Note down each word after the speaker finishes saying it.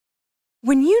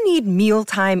When you need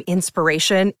mealtime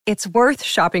inspiration, it's worth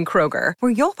shopping Kroger,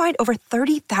 where you'll find over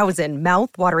 30,000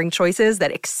 mouth-watering choices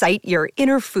that excite your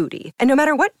inner foodie. And no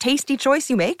matter what tasty choice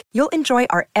you make, you'll enjoy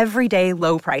our everyday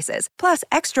low prices, plus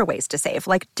extra ways to save,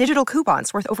 like digital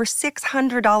coupons worth over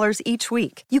 $600 each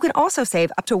week. You can also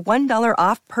save up to $1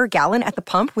 off per gallon at the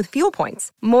pump with fuel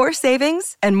points. More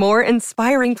savings and more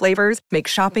inspiring flavors make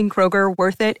shopping Kroger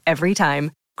worth it every time.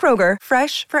 Kroger,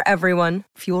 fresh for everyone.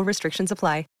 Fuel restrictions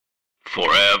apply.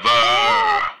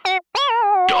 Forever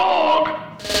Dog.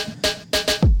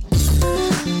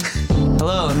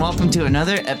 Hello and welcome to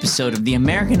another episode of the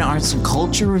American Arts and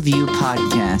Culture Review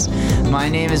Podcast. My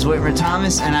name is Whitmer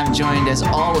Thomas and I'm joined as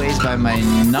always by my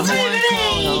number one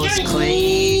co-host,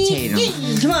 Clay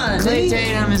Tatum. Come on, Clay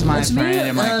Tatum is my friend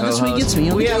and my co-host.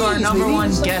 We have our number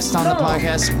one guest on the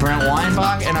podcast, Brent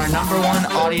Weinbach, and our number one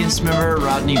audience member,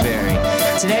 Rodney Berry.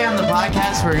 Today on the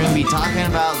podcast, we're going to be talking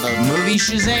about the movie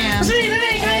Shazam.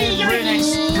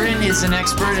 Brent is an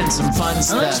expert in some fun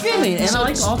stuff. I like screaming, and I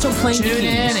like also playing Tune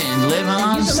in and live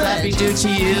on, Slappy Do to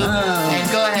you.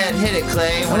 And go ahead, hit it,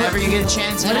 Clay, whenever you get a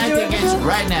chance. And I think it's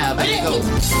right now. But go.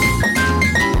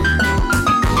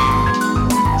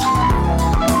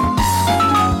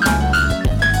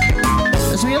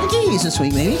 So we have the keys this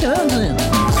week, maybe. I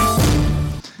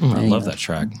love that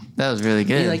track. That was really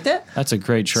good. You like that? That's a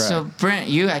great track. So, Brent,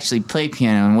 you actually play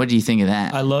piano, and what do you think of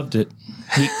that? I loved it.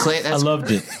 I loved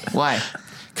it. Why?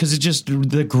 Because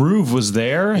the groove was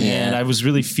there, and I was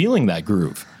really feeling that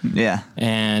groove. Yeah.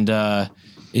 And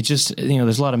it just,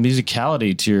 there's a lot of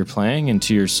musicality to your playing and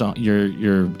to your song,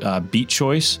 your beat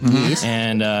choice. Yes.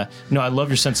 And I love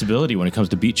your sensibility when it comes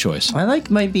to beat choice. I like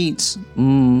my beats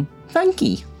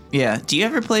funky. Yeah. Do you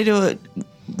ever play to it?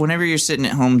 Whenever you're sitting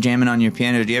at home jamming on your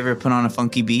piano, do you ever put on a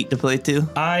funky beat to play to?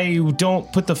 I don't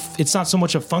put it's not so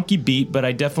much a funky beat, but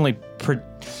I definitely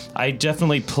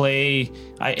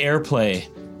airplay.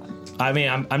 I mean,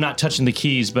 I'm not touching the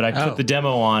keys, but I put the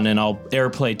demo on and I'll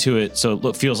airplay to it, so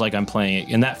it feels like I'm playing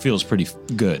it, and that feels pretty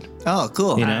good. Oh,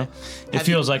 cool. It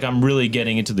feels like I'm really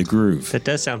getting into the groove. That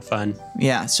does sound fun.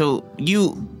 Yeah. So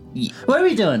What are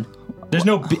we doing? There's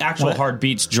no actual hard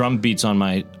beats, drum beats on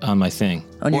my thing.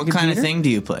 On your what kind of computer? thing do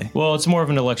you play? Well, it's more of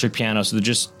an electric piano, so it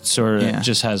just sort of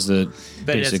just has the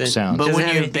basic sound. But Doesn't when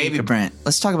have you're anything Baby to- Brent,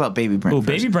 let's talk about Baby Brent. Oh, first.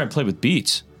 Baby Brent played with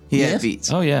beats. He had Yes?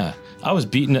 beats. Oh yeah, I was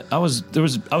beating. I was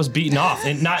beaten off,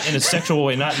 and not in a sexual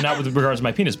way, not with regards to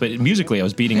my penis, but musically, I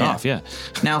was beating off. Yeah.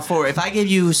 Now, if I gave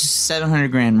you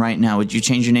 $700,000 right now, would you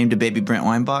change your name to Baby Brent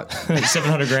Weinbach?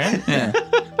 $700,000. Yeah.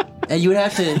 And you would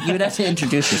have to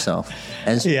introduce yourself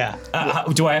as Yeah.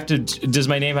 Do I have to? Does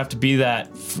my name have to be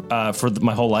that for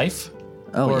my whole life?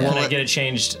 Or yeah. can I get it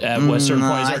changed at a certain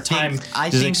point? Is there time? I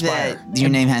does it think expire? that your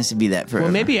name has to be that forever.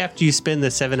 Well, maybe after you spend the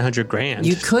 $700,000.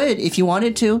 You could, if you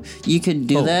wanted to, you could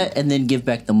do Oh. that and then give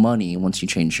back the money once you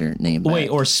change your name back. Wait,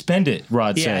 or spend it.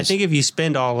 Rod Yeah, I says. think if you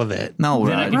spend all of it. No,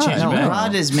 Then I Rod. can change it back.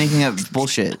 Rod is making up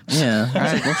bullshit. Yeah,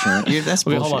 that's bullshit. That's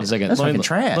Wait, bullshit. hold on a second. That's Let me- fucking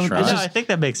trash, let me- Rod. it's No, just- I think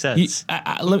that makes You- sense.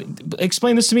 let me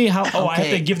explain this to me. How? Oh, I have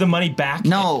Okay. to give the money back.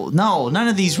 No, none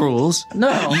of these rules.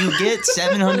 No. You get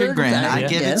 $700,000. I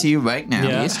give it to you right now.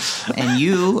 Yeah. And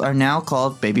you are now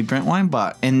called Baby Brent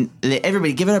Weinbach. And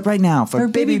everybody, give it up right now for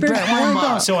Baby Brent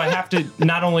Weinbach. So I have to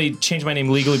not only change my name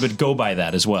legally, but go by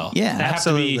that as well. Yeah. I have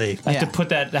to be. Absolutely. I have Yeah. to put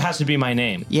that. That has to be my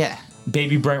name. Yeah.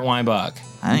 Baby Brent Weinbach.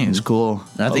 I think it's cool.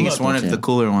 I think it's look, one of the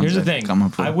cooler ones. Here's the I've thing. come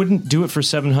up with. I wouldn't do it for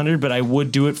 700, but I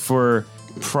would do it for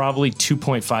probably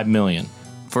 2.5 million.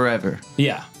 Forever.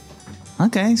 Yeah.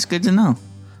 Okay, it's good to know.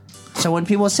 So when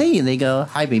people see you, they go,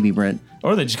 "Hi, Baby Brent."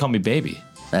 Or they just call me baby.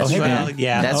 That's hey, true. Well,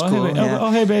 yeah. That's oh, cool. Hey,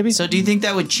 yeah. hey, baby. So do you think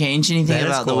that would change anything That is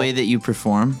about the cool. way that you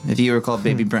perform if you were called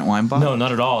Baby Brent Weinbach? No,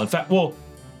 not at all. In fact, well,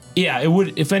 yeah, it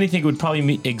would. If anything, it would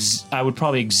probably I would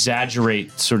probably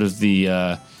exaggerate sort of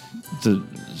the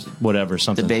whatever The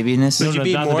something. babiness? Would you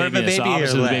be not the more of a babiness, the baby or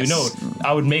opposite of the baby. No, less?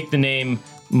 I would make the name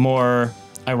more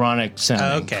ironic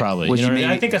sounding. Okay. Probably. Would You know you what I mean?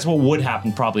 maybe- I think that's what would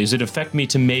happen. Probably is it affect me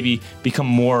to maybe become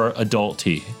more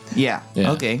adulty. Yeah.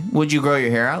 Yeah. Okay. Would you grow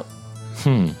your hair out?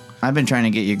 I've been trying to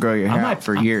get you to grow your hair out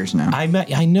for years now.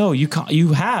 I know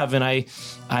you have, and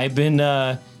I've been.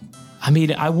 I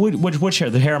mean, I would. Which hair?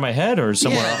 The hair on my head, or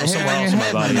somewhere Yeah, the else? hair Somewhere on else your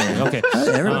in my body? head, Okay.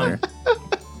 Everywhere.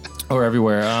 Or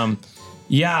everywhere.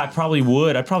 Yeah, I probably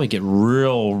would. I'd probably get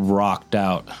real rocked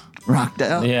out. Rocked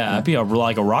out? Yeah, I'd be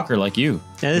like a rocker like you.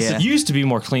 Now, this Yeah. is You used to be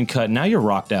more clean cut. Now you're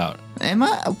rocked out. Am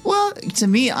I? Well, to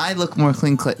me, I look more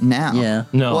clean cut now. Yeah.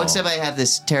 No. Well, except I have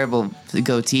this terrible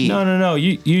goatee. No.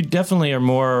 You definitely are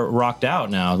more rocked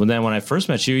out now. But then when I first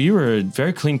met you, you were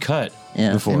very clean cut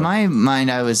Yeah. before. In my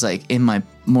mind, I was like in my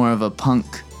more of a punk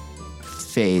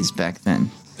phase back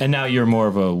then. And now you're more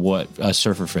of a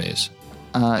surfer phase.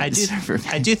 I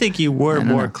do think you were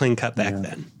more clean cut back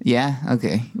then. Yeah.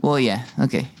 Okay. Well, yeah.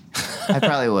 Okay. I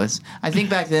probably was. I think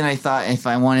back then I thought if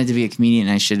I wanted to be a comedian,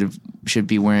 I should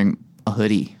be wearing a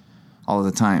hoodie all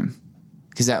the time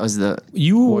because that was the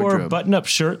wore wardrobe. button-up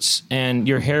shirts and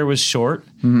your hair was short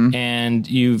and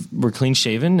you were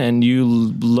clean-shaven and you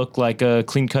look like a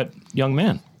clean-cut young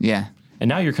man. Yeah. And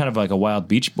now you're kind of like a wild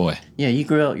beach boy. Yeah, you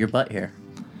grew out your butt hair.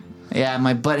 Yeah,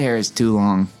 my butt hair is too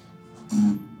long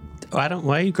Why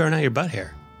are you growing out your butt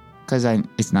hair? because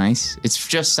it's nice. It's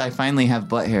just I finally have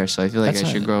butt hair, so I feel like I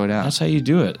should grow it out. That's how you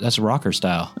do it. That's rocker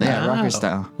style. Yeah, rocker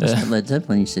style. That's what Led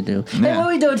Zeppelin used to do. Hey, Yeah. what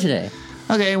are we doing today?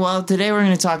 Okay, well, today we're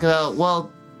going to talk about, well,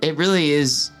 it really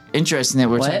is interesting that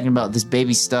we're What? talking about this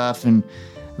baby stuff and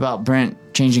about Brent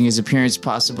changing his appearance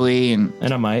possibly, and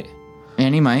And I might.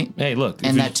 he might. Hey, look.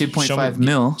 And if that you 2.5 show me-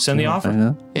 mil. Send the offer.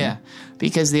 know. Yeah,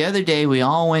 because the other day we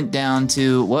all went down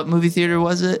to, what movie theater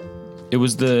was it? It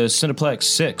was the Cineplex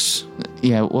 6.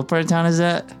 Yeah, what part of town is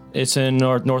that? It's in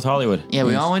North Hollywood. Yeah,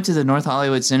 we all went to the North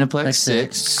Hollywood Cineplex Like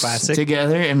 6 Classic.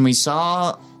 together, and we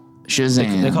saw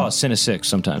Shazam. They call it Cine 6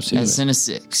 sometimes, too. at Cine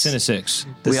 6. Cine 6.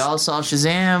 We all saw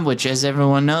Shazam, which, as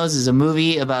everyone knows, is a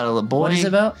movie about a boy. What is it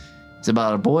about? It's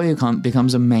about a boy who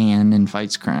becomes a man and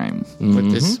fights crime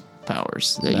with his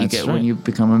powers that you That's get right. when you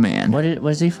become a man. What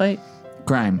does he fight?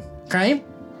 Crime. Crime?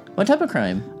 What type of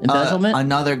crime? Embezzlement?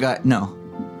 Another guy. No,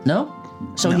 No?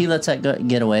 So he lets that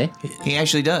get away? he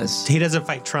actually does. He doesn't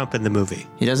fight Trump in the movie.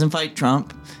 He doesn't fight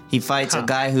Trump. He fights a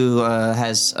guy who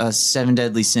has 7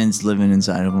 deadly sins living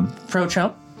inside of him.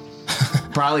 Pro-Trump?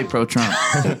 Probably pro-Trump.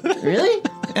 Really?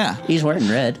 Yeah. He's wearing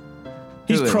red.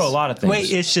 He's Who pro is? a lot of things. Wait,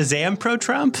 is Shazam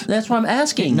pro-Trump? That's what I'm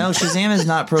asking. No, Shazam is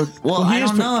not pro. Well, I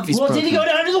don't know if he's Well, pro. did he go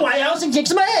down to the White House and kick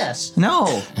some ass?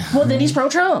 No. Well, then he's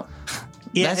pro-Trump.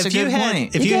 Yeah, That's if a you good had,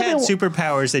 point. If You you can't had be-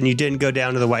 superpowers and you didn't go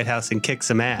down to the White House and kick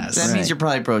some ass. That means you're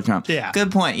probably pro-Trump. Yeah.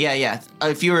 Good point. Yeah, yeah.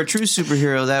 If you were a true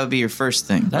superhero, that would be your first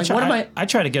thing. That's Like, what right. am I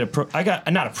try to get a pro. I got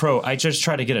not a pro. I just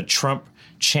try to get a Trump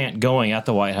chant going at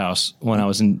the White House when I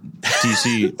was in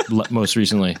D.C. most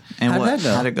recently. And How'd what? that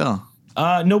go? How'd it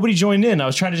go? Nobody joined in. I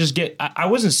was trying to just get. I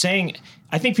wasn't saying.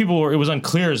 I think people were. It was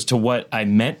unclear as to what I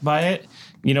meant by it.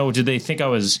 You know, did they think I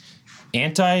was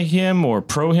anti him or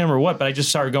pro him or what? But I just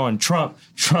started going Trump,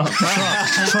 Trump, Trump,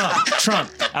 Trump, Trump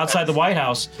outside the White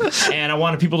House, and I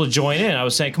wanted people to join in. I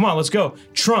was saying, "Come on, let's go,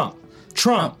 Trump,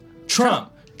 Trump,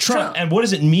 Trump, Trump." And what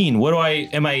does it mean? What do I?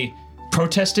 Am I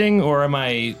protesting or am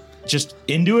I just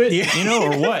into it? You know,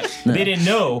 or what? They didn't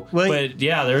know. Well, but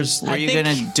yeah, there's. Are you think-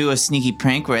 going to do a sneaky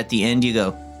prank where at the end you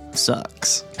go,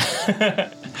 sucks?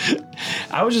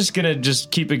 I was just gonna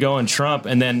keep it going, Trump,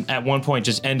 and then at one point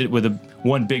just end it with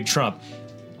one big Trump,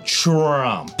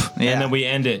 Trump, Yeah. and then we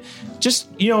end it. Just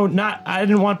I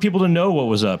didn't want people to know what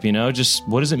was up. Just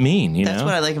what does it mean? That's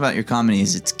what I like about your comedy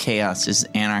is it's chaos, it's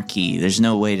anarchy. There's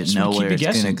no way to know wanna keep where you it's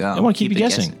going to guessing. go. I wanna keep you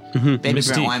guessing. Baby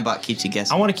Mystique. Brent Weinbach keeps you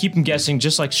guessing. I want to keep him guessing,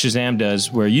 just like Shazam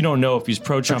does, where you don't know if he's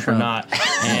pro-Trump or not.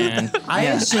 And I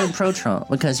assume pro-Trump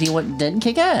because he didn't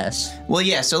kick ass. Well,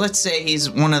 yeah, so let's say he's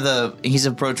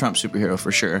a pro-Trump superhero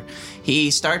for sure.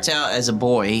 He starts out as a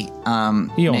boy. He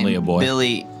only named a boy.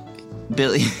 Billy.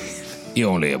 you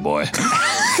only a boy.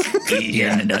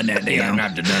 Yeah, done that. You're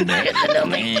not the done that.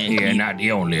 You're not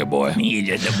the only a boy. He's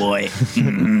just a boy.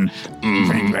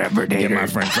 Get my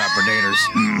French fry potatoes.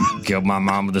 Killed my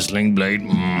mom with a sling blade.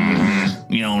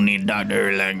 You don't need a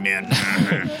doctor like that.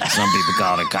 Some people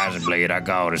call it Kaiser blade. I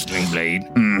call it a sling blade.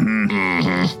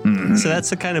 So that's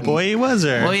the kind of boy he was,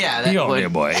 or? Well, yeah, He only that, a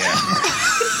boy, yeah.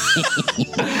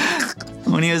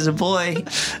 when he was a boy,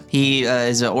 he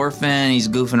is an orphan. He's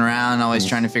goofing around, always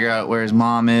trying to figure out where his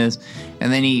mom is.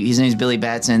 And then his name's Billy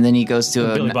Batson. And then he goes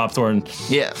to Billy Bob Thornton.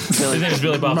 Yeah, His name is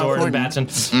Billy Bob Thornton Batson.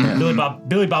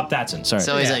 Billy Bob Batson. Sorry.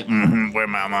 So he's like, where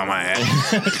my mama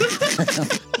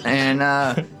at?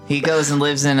 And he goes and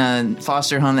lives in a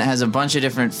foster home that has a bunch of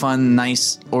different fun,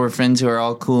 nice orphans who are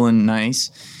all cool and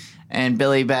nice. And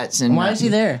Billy Batson. Why is he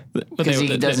there? Because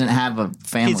he doesn't have a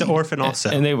family. He's an orphan also.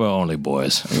 and they were only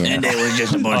boys. And they were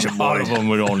just a bunch of All boys. of them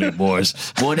were only boys.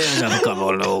 Well, there's a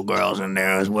couple of little girls in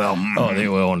there as well. Oh, they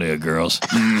were only girls.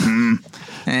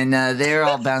 And they're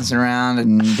all bouncing around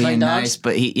and being Like dogs? nice.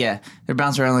 But they're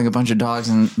bouncing around like a bunch of dogs,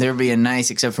 and they're being nice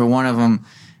except for one of them.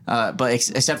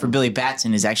 Except for Billy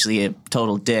Batson is actually a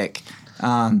total dick.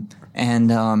 Why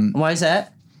is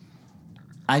that?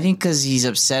 I think because he's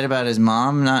upset about his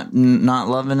mom not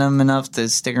loving him enough to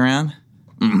stick around.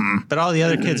 But all the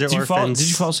other kids are Did you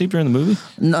orphans. fall asleep during the movie?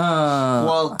 No.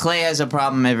 Well, Clay has a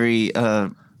problem every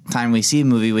time we see a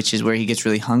movie, which is where he gets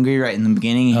really hungry right in the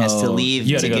beginning. He has to leave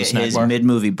you had to to go get to snack his bar?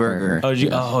 mid-movie burger.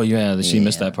 She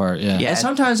missed that part. Yeah. Yeah. And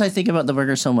sometimes I think about the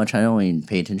burger so much I don't even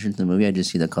pay attention to the movie. I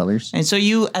just see the colors. And so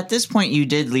you, at this point, you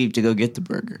did leave to go get the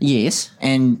burger. Yes.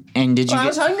 And did you I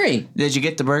was hungry. Did you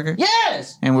get the burger?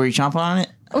 Yes. And were you chomping on it?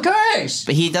 Of course.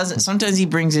 But he doesn't. Sometimes he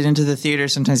brings it into the theater.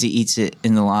 Sometimes he eats it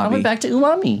in the I lobby. went back to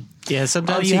umami. Yeah,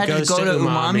 sometimes you he had to goes go to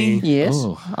umami? Yes.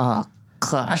 Oh, I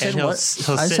And said he'll what?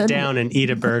 he'll sit down and eat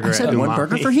a burger. I said at one Umami.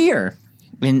 burger for here.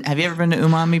 And have you ever been to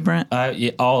umami, Brent?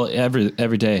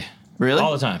 Every day. Really?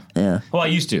 All the time. Yeah. Well, I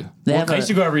used to. They have I used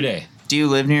to go every day. Do you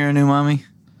live near an umami?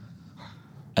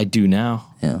 I do now.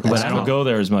 Yeah. But I don't go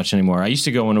there as much anymore. I used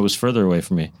to go when it was further away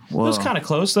from me. It was kind of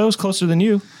close, though. It was closer than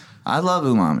you. I love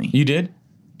umami. You did?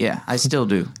 Yeah, I still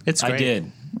do. It's great. I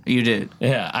did. You did.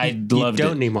 Yeah, I loved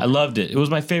don't it. anymore. I loved it. It was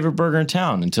my favorite burger in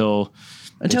town until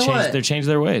Until what? they changed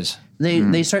their ways.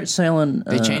 They start selling.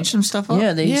 They changed some stuff up?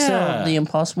 Yeah, they Yeah. sell the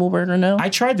Impossible Burger now. I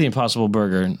tried the Impossible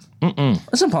Burger.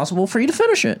 It's impossible for you to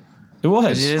finish it. It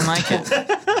was. You didn't like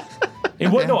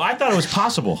it? No, I thought it was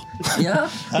possible.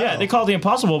 Yeah. Yeah, they call it the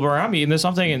Impossible Burger. I'm eating this.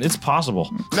 I'm thinking it's possible.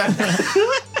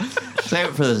 Save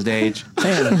it for the stage.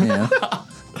 Yeah.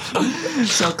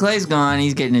 So Clay's gone.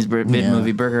 He's getting his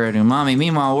mid-movie burger at Umami.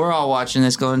 Meanwhile, we're all watching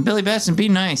this going, Billy Batson, be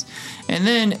nice. And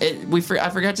then I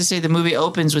forgot to say the movie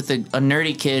opens with a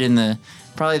nerdy kid in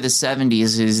probably the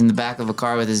 70s who's in the back of a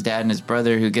car with his dad and his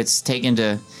brother who gets taken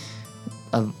to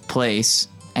a place.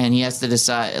 And he has to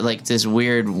decide, like, this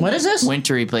weird What is this?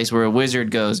 wintry place where a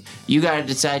wizard goes, you got to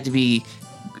decide to be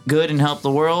good and help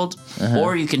the world,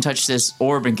 or you can touch this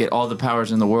orb and get all the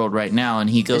powers in the world right now. And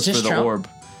he goes Is this for the Trump? orb.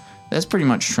 That's pretty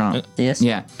much Trump. Yes.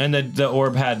 Yeah. And the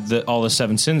orb had all the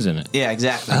 7 sins in it. Yeah,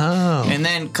 exactly. Oh. And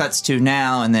then cuts to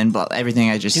now, and then everything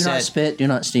I just Do said. not spit. Do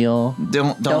not steal.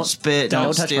 Don't spit. Don't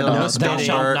don't touch steal. my Don't dog. Thou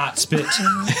shalt spit. not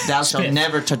spit. Thou shalt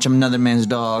never touch another man's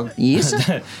dog. Yes.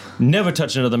 Never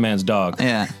touch another man's dog.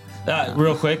 Yeah.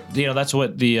 Real quick, that's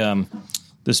what the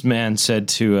this man said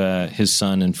to his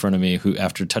son in front of me, who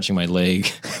after touching my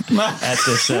leg at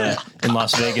this in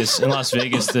Las Vegas. In Las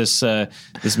Vegas,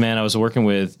 this man I was working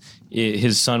with,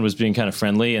 his son was being kind of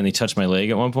friendly, and he touched my leg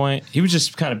at one point. He was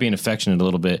just kind of being affectionate a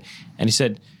little bit, and he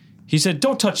said,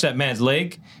 "Don't touch that man's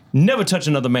leg. Never touch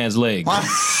another man's leg."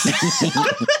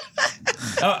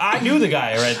 I knew the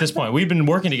guy right at this point. We'd been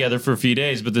working together for a few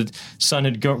days, but the son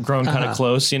had grown kind of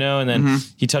close, and then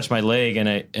he touched my leg,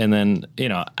 and then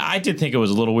I did think it was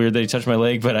a little weird that he touched my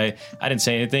leg, but I didn't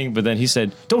say anything. But then he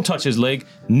said, "Don't touch his leg.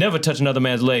 Never touch another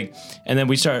man's leg." And then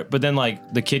but then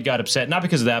like the kid got upset, not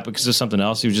because of that, but because of something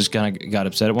else. He was just kind of got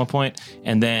upset at one point,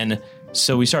 and then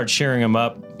so we started cheering him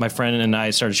up. My friend and I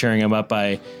started cheering him up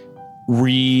by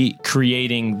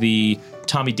recreating the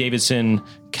Tommy Davidson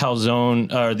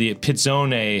calzone or the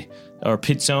pizzone or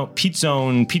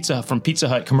pizzone pizza from Pizza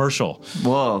Hut commercial.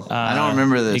 Whoa. I don't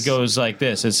remember this. It goes like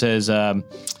this. It says,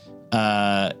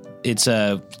 it's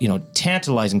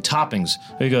tantalizing toppings.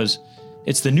 It goes,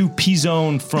 it's the new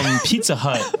pizzone from Pizza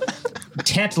Hut.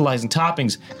 Tantalizing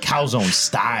toppings, calzone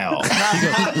style.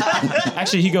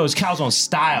 He goes calzone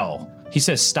style. He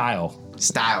says style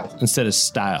instead of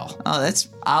style. Oh,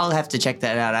 I'll have to check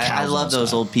that out. I love style.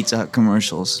 those old Pizza Hut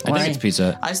commercials. I think it's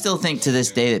Pizza Hut. I still think to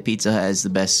this day that Pizza Hut has the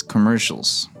best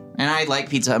commercials. And I like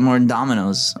Pizza Hut more than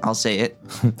Domino's. I'll say it.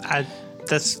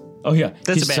 Oh yeah,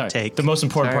 That's a bad take. The most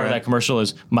important part of that commercial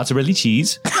is mozzarella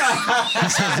cheese. He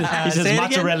says Say it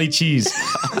mozzarella cheese.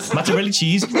 Mozzarella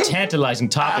cheese, tantalizing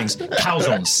toppings,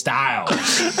 calzone style.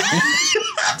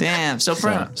 Damn. So,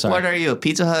 Brent, Sorry. what are you, a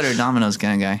Pizza Hut or Domino's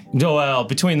kind of guy? Well,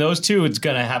 between those two, I'm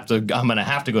gonna have to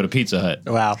go to Pizza Hut.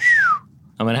 Wow.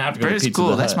 I'm gonna have to go Brent's to Pizza cool.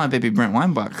 Hut. That's my baby Brent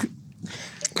Weinbach.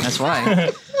 That's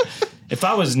why. If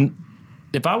I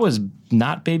was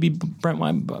not baby Brent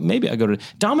Weinbach, maybe I go to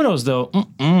Domino's though.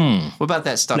 What about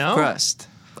that stuffed No? crust?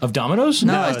 Of Domino's?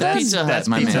 No, it's that's- Pizza Hut, that's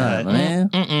my Pizza man.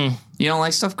 Hut. You don't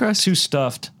like stuffed crust? Too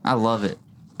stuffed. I love it.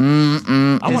 I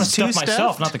want to It's too stuff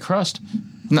myself, stuffed? not the crust.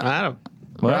 I don't.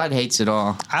 Rod hates it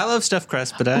all. I love stuffed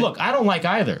crust, but Look, I don't like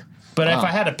either. But if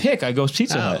I had to pick, I'd go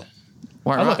Pizza Oh. Hut.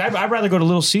 Why, Oh, look, Rod? I'd rather go to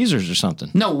Little Caesars or something.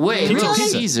 No way. Pizza, Really?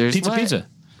 pizza, Caesars. pizza, What? pizza.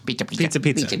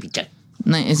 pizza.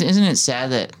 No, isn't it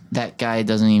sad that guy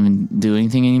doesn't even do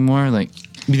anything anymore? Like,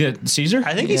 The Caesar?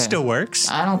 I think he Yeah. still works.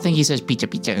 I don't think he says pizza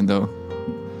though.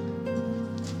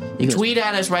 He goes, Tweet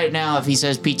at us right now if he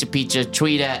says pizza.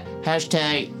 Tweet at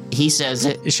hashtag he says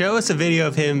it. Show us a video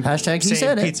of him Hashtag he saying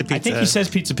said it. pizza. I think he says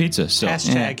pizza. So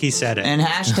Hashtag he said it. And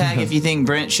hashtag if you think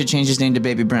Brent should change his name to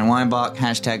Baby Brent Weinbach,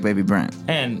 hashtag Baby Brent.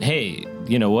 and hey,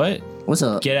 you know what? What's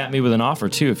up? get at me with an offer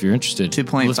too if you're interested.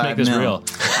 2.5 Let's make this mil. real.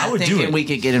 I would do Thinking it. we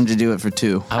could get him to do it for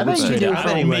 2. I would bet you straight could do up. it for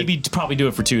I would anyway. maybe probably do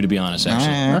it for 2 to be honest.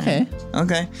 Actually, Okay.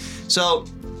 Okay. So,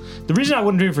 the reason I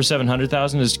wouldn't do it for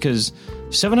 700,000 is because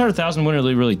 700,000 wouldn't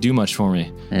really do much for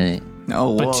me. Hey.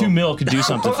 oh, But whoa. 2 mil could do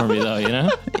something for me though. You know,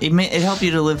 It helped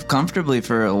you to live comfortably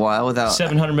for a while without.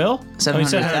 700 mil.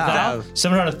 700,000.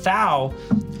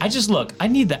 700,000. I just look. I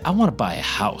need that. I want to buy a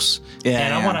house. Yeah,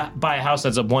 and I yeah. want to buy a house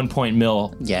that's a 1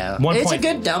 mil. Yeah. 1 It's a point-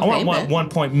 good down I want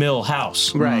payment. 1 mil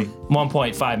house. Right.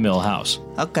 1.5 mil house.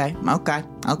 Okay.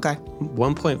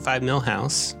 1.5 mil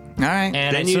house. All right.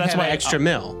 And Then so you that's have why an extra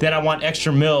mil. Then I want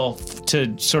extra mil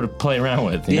to sort of play around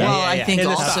with. You know? well, yeah, I yeah. think And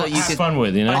also you have could fun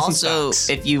with. You know. Also, stocks.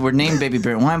 if you were named Baby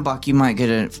Brent Weinbach, you might get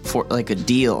a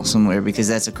deal somewhere because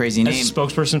that's a crazy As name. a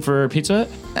spokesperson for Pizza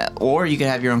Hut. Or you could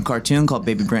have your own cartoon called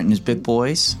Baby Brent and His Big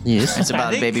Boys. Yes. It's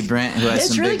about think- Baby Brent who has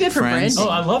It's some really big good for friends.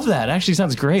 branding. Oh, I love that. Actually,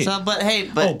 sounds great. So, but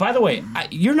hey, Oh, by the way,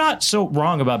 you're not so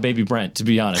wrong about Baby Brent, to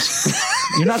be honest.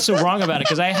 You're not so wrong about it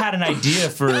because I had an idea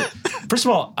for. First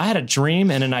of all, I had a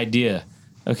dream and an idea.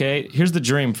 Okay, here's the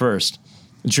dream first.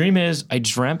 The dream is I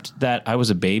dreamt that I was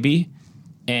a baby,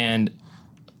 and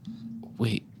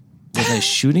wait, was I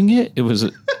shooting it? It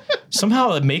was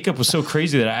somehow the makeup was so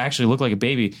crazy that I actually looked like a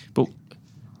baby, but.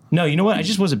 No, you know what? I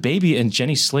just was a baby, and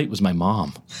Jenny Slate was my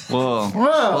mom. Whoa.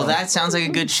 Well, that sounds like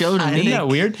a good show to me. Isn't that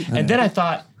weird? And then I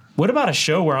thought, what about a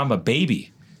show where I'm a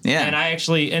baby? Yeah.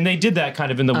 And they did that kind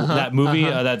of in that movie,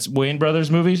 that's Wayne Brothers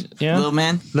movies. Yeah. Little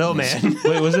man. Little man.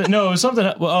 Wait, was it? No, it was something.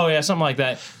 Well, oh yeah, something like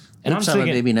that. And Oops, I'm I'm a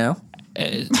thinking, baby now.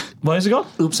 what is it called?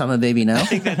 Oops, I'm a baby now.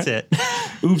 That's it.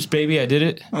 Oops, baby, I did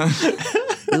it.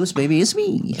 Oops, baby, it's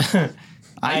me.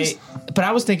 But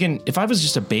I was thinking, if I was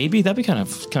just a baby, that'd be kind of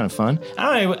fun.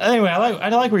 I don't know. Anyway, I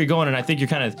like where you're going, and I think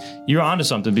you're onto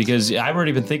something because I've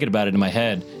already been thinking about it in my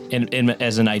head,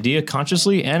 as an idea,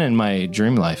 consciously, and in my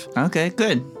dream life. Okay,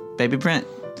 good. Baby Brent.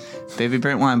 Baby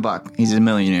Brent Weinbach. He's a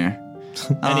millionaire.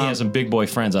 And he has some big boy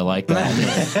friends. I like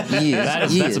that.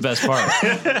 That's the best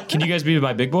part. Can you guys be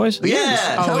my big boys?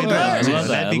 Yeah. Oh, totally. we'd love I to. love that.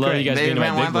 That'd I be love great. you guys Baby being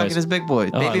Brent my big Weinbach boys. and his big boy.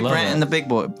 Oh, I Baby love Brent that. and the big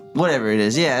boy. Whatever it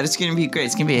is. Yeah, it's going to be great.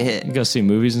 It's going to be a hit. You go see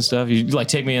movies and stuff. You like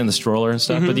take me in the stroller and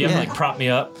stuff, but you have to Yeah. like prop me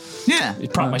up. Yeah. You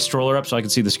prop my stroller up so I can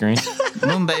see the screen.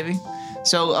 Boom, baby.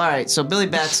 So, all right. So, Billy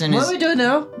Batson What is. are we doing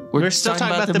now? We're still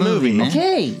talking about the movie. man.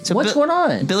 Okay, So what's Bill- going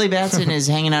on? Billy Batson is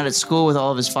hanging out at school with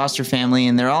all of his foster family,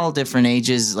 and they're all different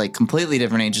ages, like completely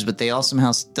different ages, but they all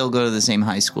somehow still go to the same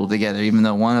high school together, even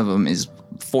though one of them is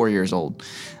 4 years old.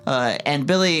 And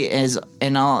Billy is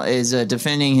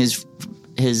defending his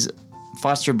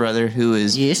foster brother who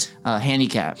is Yes.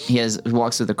 handicapped. He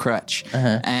walks with a crutch,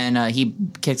 and he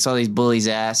kicks all these bullies'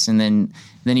 ass, and then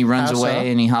he runs How away so?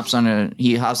 and he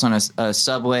hops on a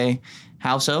subway.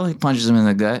 How so? He punches him in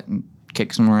the gut and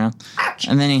kicks him around.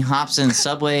 And then he hops in the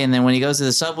subway, and then when he goes to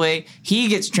the subway, he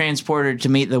gets transported to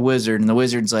meet the wizard, and the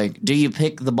wizard's like, do you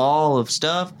pick the ball of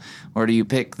stuff or do you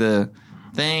pick the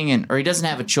thing? Or he doesn't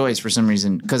have a choice for some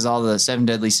reason because all the 7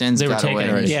 deadly sins They were got taken away.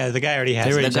 already. Yeah, the guy already has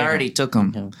They were it. The guy already took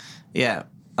him. Yeah.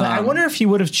 But I wonder if he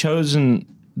would have chosen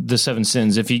the 7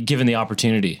 sins if he'd given the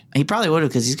opportunity. He probably would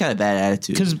have because he's got a bad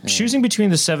attitude. Because choosing between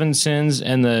the 7 sins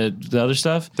and the other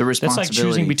stuff, The that's like responsibility.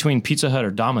 choosing between Pizza Hut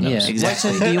or Domino's. Yeah.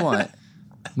 Exactly. What sin do you want?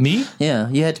 Me? Yeah,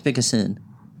 you had to pick a sin.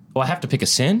 Well, I have to pick a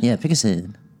sin? Yeah, pick a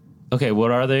sin. Okay,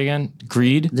 what are they again?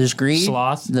 Greed? There's greed.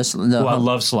 Sloth? No, Oh, I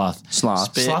love sloth.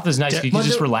 sloth. Sloth is nice. You can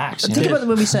just relax. you Think know? about the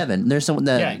movie Seven. There's the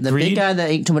Yeah, big greed. guy that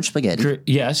ate too much spaghetti,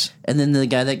 Yes. and then the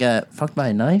guy that got fucked by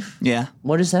a knife. Yeah.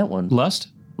 What is that one? Lust?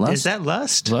 Lust? Is that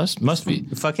lust? Lust? Must be.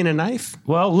 Fucking a knife?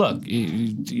 Well, look,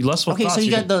 lustful Okay, thoughts. so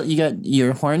you got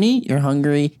you're horny, you're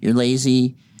hungry, you're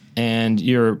lazy, and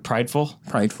you're prideful.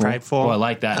 prideful. Prideful. Oh, I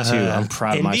like that too. I'm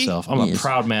proud of envy? myself. I'm a Yes.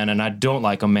 proud man, and I don't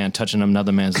like a man touching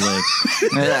another man's leg.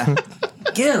 Yeah.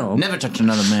 Get him. Never touch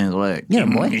another man's leg. Get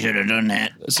him, boy. You should have done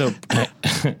that. So,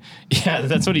 yeah,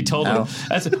 that's what he told him. Oh.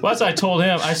 That's what I told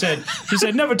him. He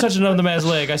said, never touch another man's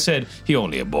leg. I said, he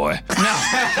only a boy.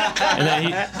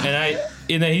 No.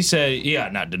 and then he said, yeah,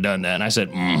 not to done that. And I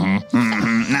said,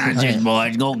 Nah, just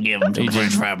boys, go give him some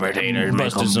French fry potatoes.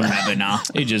 Make busted him some happy now.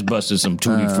 He just busted some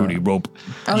tutti frutti rope.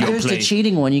 Oh, Yo, there's play. the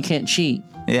cheating one. You can't cheat.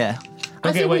 Yeah.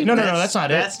 Okay, think wait, we- no, that's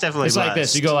not it. that's definitely It's like this.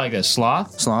 lust. You go like this: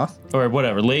 sloth Sloth, or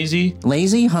whatever, lazy,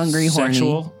 lazy, hungry, horny,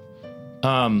 sexual,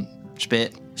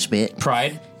 Spit. spit.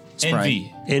 pride,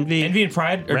 envy. Envy. Envy and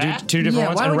pride are Wrath? two different Yeah,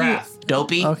 ones, why and would you- wrath.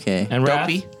 Dopey. Okay. And wrath.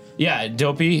 Dopey. Yeah,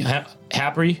 dopey,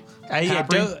 happy.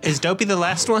 Is Dopey the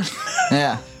last one?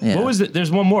 Yeah. Yeah. What was the,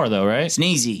 there's one more though, right?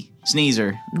 Sneezy.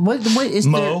 Sneezer. What is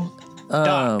Mo,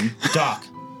 there? Doc.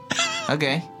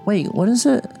 Okay. Wait, what is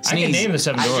it? I can name the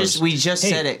 7 dwarves. We just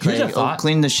said it, here's Clay. a thought.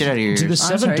 Clean the shit out of your ears. Do the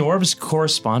 7 dwarves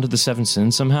correspond to the 7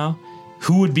 sins somehow?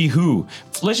 Who would be who?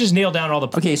 Let's just nail down all the,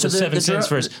 Okay, so the the 7 sins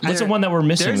first. What's the one that we're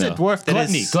missing, There's though? a dwarf that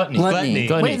Gluttony. is- Gluttony.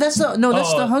 Wait, that's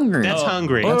the hungry. That's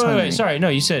hungry. Wait. Sorry. No,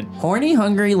 you said Horny,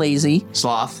 hungry, lazy,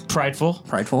 Sloth. prideful.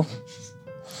 prideful,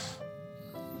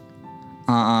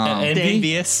 Envy.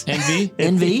 Envious.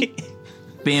 envy,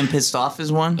 Being pissed off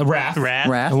is one. Wrath. Wrath.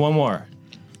 wrath. And one more.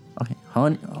 Okay,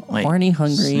 Wait, horny,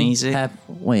 hungry, sneezy?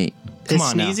 wait. Come Is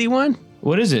on now. sneezy one?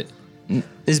 What is it?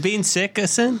 Is being sick a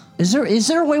sin? Is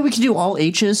there a way we can do all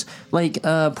H's? Like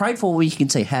prideful, we can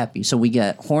say happy. So we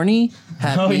get horny,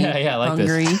 happy, Oh, yeah, I like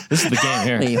hungry. this. This is the game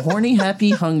here. Wait, horny,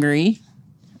 happy, hungry.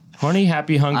 Horny,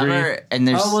 happy, hungry. And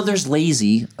there's Oh well, there's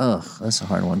lazy. Ugh, that's a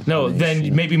hard one. No,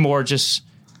 then maybe more just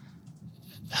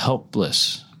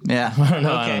helpless. yeah. I don't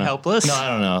know. Okay, helpless. No, I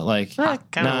don't know. Like,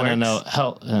 kinda works. no.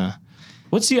 Help.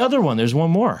 What's the other one? There's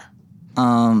one more.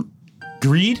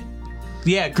 Greed.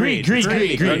 Yeah, Greed.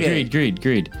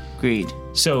 Greed.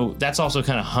 So that's also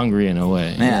kind of hungry in a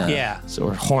way. Yeah. Yeah. So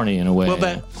we're horny in a way. Well,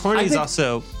 but horny is think-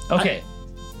 also. okay.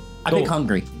 I think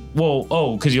hungry.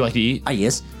 Well, because you like to eat.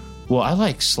 Yes. Well, I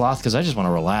like sloth because I just want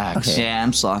to relax. Okay. Yeah,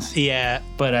 I'm sloth. Yeah.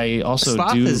 But I also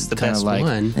Sloth do is the kind of best like.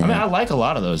 one. I mean, I like a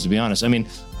lot of those to be honest. I mean,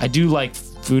 I do like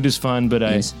food is fun, but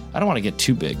Yes. I don't want to get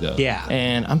too big though. Yeah.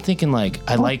 And I'm thinking like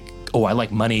I like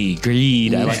money,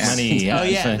 greed. I like Yes. money. Oh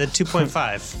yeah, so- the 2.5.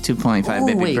 2.5 Oh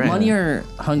baby wait, bread. money or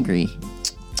hungry?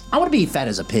 I want to be fat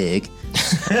as a pig.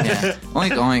 Yeah.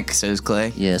 Oink oink, says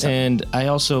Clay. Yes. and I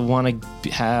also want to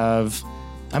have.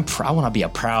 I want to be a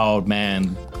proud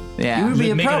man. Yeah. You would be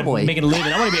a Making proud boy. Making a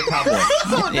living. I want to be a proud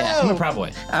boy. yeah. I'm a proud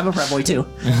boy. I'm a proud boy too.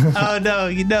 Oh no,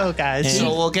 you know, guys. So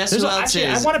well, guess who else Actually,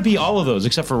 is? I want to be all of those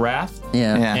except for wrath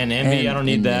Yeah. Yeah. and envy. I don't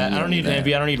need that. I don't need that.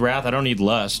 envy. I don't need wrath. I don't need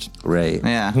lust. Right.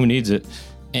 Yeah. Who needs it?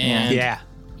 And Yeah.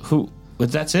 who?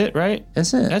 But that's it, right?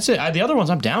 That's it. That's it. The other ones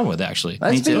I'm down with actually.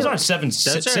 That's Me too. Those aren't 7 Those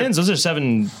are- sins. Those are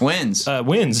 7 Wins.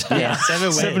 wins. Yeah, 7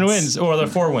 wins. 7 wins, or the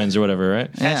 4 wins, or whatever,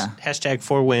 right? yeah. Hashtag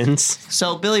 4 wins.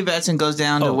 So Billy Batson goes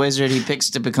down to Oh. Wizard. He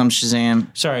picks to become Shazam.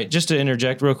 Sorry, just to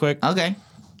interject real quick. Okay.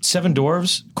 7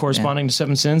 dwarves corresponding to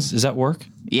 7 sins. Does that work?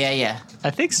 Yeah. I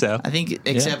think so. I think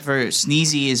except for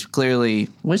Sneezy is clearly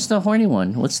What's the horny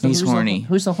one? Who's horny.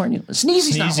 Who's the horny one?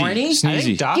 Sneezy's not horny. I Sneezy.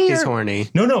 think Doc Here. is horny.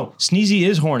 No. Sneezy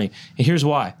is horny. And here's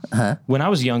why. When I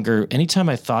was younger, anytime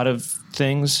I thought of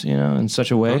things, in such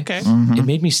a way, Okay. it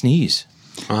made me sneeze.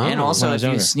 and also when I if was you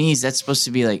younger. sneeze, that's supposed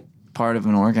to be like part of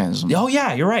an orgasm. Oh,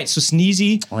 yeah, you're right. So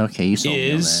Sneezy, Okay, you sold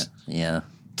me on Is- that. Yeah.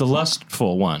 the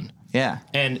lustful one. Yeah.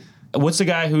 And what's the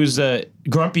guy who's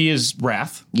grumpy is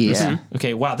wrath? Yeah.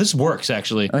 Okay, wow, this works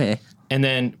actually. Okay. And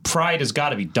then pride has got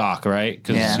to be Doc, right?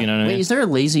 Because Yeah. you know what I Wait, mean? is there a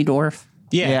lazy dwarf?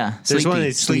 Yeah. Yeah. There's one Sleepy.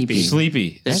 that's sleepy.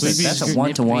 Sleepy. That's Sleepy That's is- a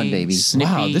 1-to-1, Snippy, baby.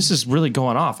 Snippy, wow, this is really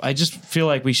going off. I just feel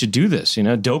like we should do this.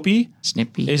 Dopey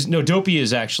Snippy. Dopey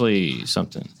is actually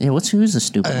something. Yeah. Who's the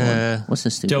stupid one? What's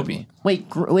the stupid Dopey.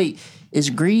 one? Wait. Is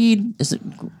greed?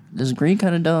 Is greed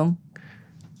kind of dumb?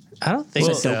 I don't think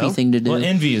It's a dopey so. thing to do. Well,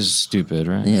 envy is stupid,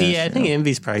 right? Yeah, I think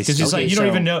envy's probably Because it's stupid. like you so-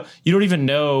 don't even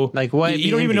know Like, why you be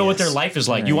don't even know what their envious? life is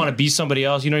like. You want to be somebody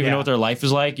else. You don't even Yeah. know what their life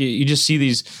is like. You just see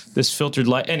this filtered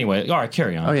life. Anyway, all right,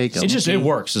 carry on. Okay, go. It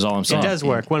works. Is all I'm saying. It does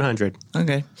work. 100.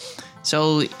 Okay.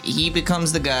 So he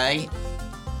becomes the guy.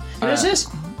 What is this?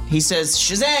 He says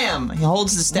Shazam. He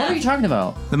holds the What staff. are you talking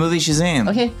about? The movie Shazam.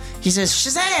 Okay. He says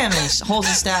Shazam. And he holds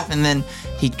the staff, and then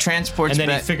he transports And then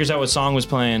back. he figures out what song was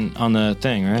playing on the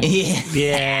thing, right? yeah.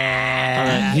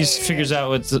 Yeah. He figures out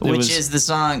what it Which was. is the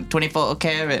song 24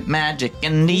 Karat Magic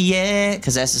in the Air.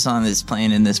 Because that's the song that's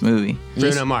playing in this movie.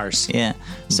 Bruno Mars. Yeah.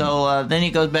 So then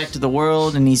he goes back to the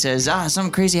world and he says,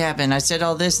 something crazy happened. I said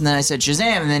all this and then I said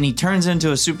Shazam. And then he turns into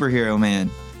a superhero man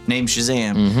named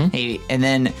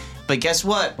Shazam. But guess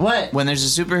what? What? When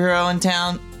there's a superhero in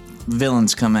town,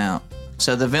 villains come out.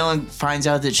 So the villain finds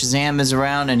out that Shazam is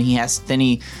around and he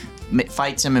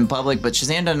fights him in public. But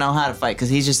Shazam doesn't know how to fight because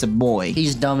he's just a boy.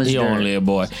 He's dumb as He's dirt. only a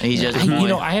boy. He's just a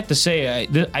boy. I have to say,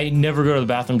 I never go to the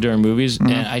bathroom during movies,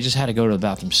 and I just had to go to the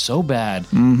bathroom so bad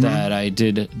that I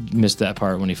did miss that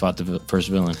part when he fought the first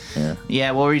villain.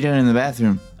 Yeah, what were you doing in the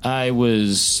bathroom? I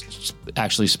was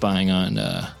actually spying on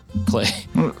Clay.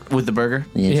 With the burger?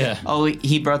 Yeah. Oh,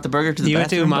 he brought the burger to the You went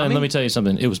to bathroom? Mommy? Let me tell you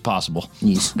something. It was possible.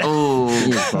 Yes. Oh.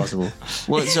 It is possible.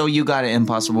 Well, so you got an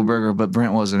Impossible Burger, but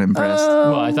Brent wasn't impressed.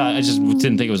 Well, I just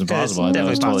didn't think it was impossible. I thought it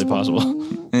was totally definitely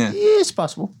possible. Yeah. It's It's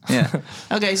possible. Yeah.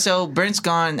 Okay, so Brent's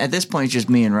gone. At this point, it's just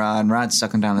me and Rod. And Rod's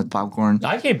sucking down the popcorn.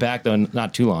 I came back though,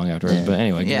 not too long afterwards. But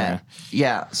anyway,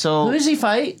 Yeah. So Who does he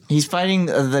fight? he's fighting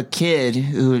the kid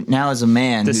who now is a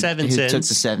man. The who 7 took sins.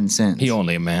 the 7 sins. he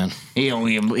only a man. He's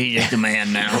just a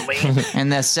man now.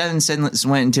 And the 7 sins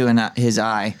went into his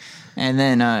eye, and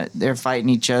then they're fighting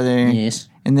each other. Yes.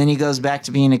 And then he goes back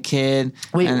to being a kid.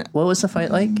 Wait, and what was the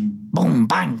fight like? boom,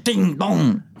 bang, ding,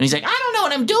 boom. And he's like, I don't know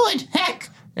what I'm doing. Heck.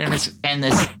 And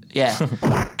this, yeah.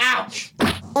 Ouch.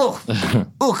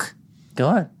 Ugh. Go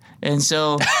on. And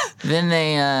so then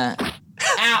they, ow.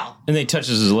 And then he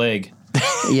touches his leg.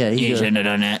 Yeah, You he shouldn't have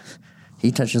done that.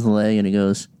 touches the leg and he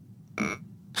goes.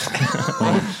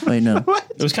 wait, no.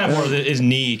 It was kind of more of his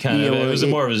knee, kind of. Yeah, It was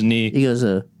more of his knee. He goes,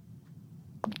 He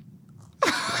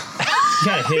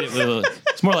kind of hit it with a.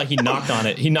 It's more like he knocked on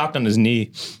it. He knocked on his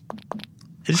knee.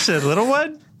 It's a little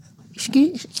one?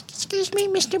 Excuse me,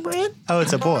 Mr. Brent. Oh,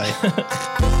 it's a boy.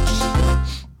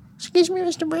 Excuse me,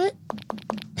 Mr. Brent.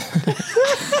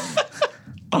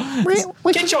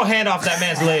 Get your hand off that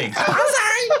man's leg. I'm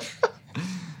sorry.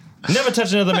 Never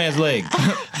touch another man's leg.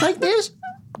 Like this.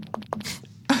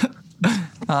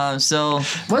 So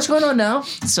What's going on now?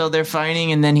 they're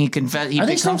fighting, and then he confesses. He Are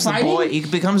they still becomes the fighting? boy. He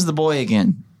becomes the boy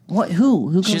again. What?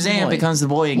 Who comes Shazam boy? becomes the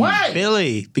boy again. Why?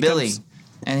 Billy. Billy. becomes-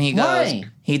 And he goes. Why?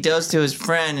 He goes to his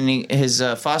friend and his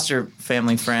foster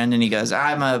family friend, and he goes,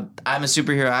 "I'm a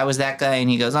superhero. I was that guy." And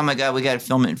he goes, "Oh my god, we got to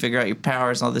film it and figure out your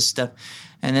powers, all this stuff."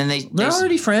 And then They're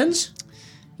already friends.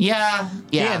 yeah,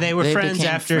 Yeah, they were friends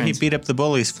became after friends. he beat up the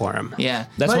bullies for him. Yeah,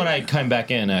 That's when I came back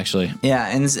in, actually. yeah,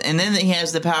 and then he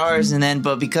has the powers, and then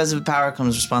but because of power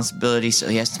comes responsibility, so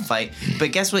he has to fight.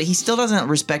 But guess what? He still doesn't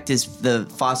respect the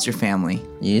foster family,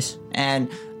 Yes.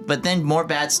 but then more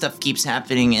bad stuff keeps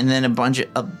happening, and then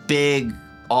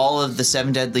all of the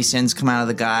 7 deadly sins come out of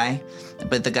the guy,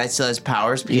 but the guy still has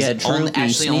powers because Yeah,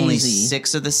 droopy, only sneezy.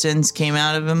 6 of the sins came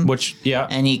out of him. Which, yeah.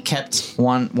 And he kept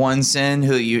one sin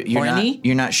who Horny?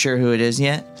 you're not sure who it is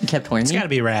yet. He kept horny. It's got to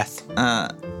be Wrath.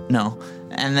 No.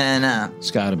 And then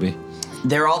It's got to be.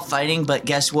 they're all fighting, but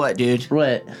guess what, dude?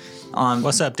 What?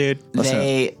 What's up, dude?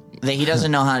 He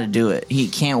doesn't know how to do it. He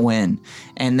can't win.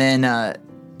 And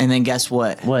then guess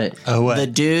what? What? Oh, what? The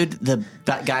dude,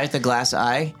 that guy with the glass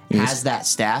eye, has that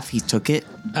staff. He took it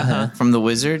from the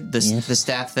wizard, the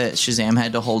staff that Shazam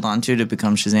had to hold on to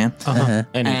become Shazam.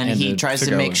 And he tries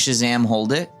to make Shazam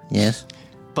hold it, Yes.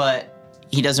 but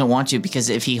he doesn't want to because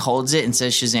if he holds it and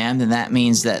says Shazam, then that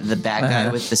means that the bad guy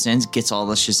with the sins gets all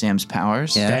of Shazam's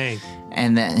powers. Yeah. Dang.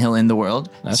 And then he'll end the world.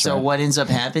 So right. what ends up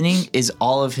happening is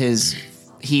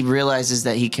he realizes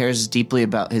that he cares deeply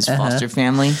about his foster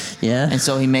family. Yeah. And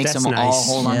so he makes That's them all nice.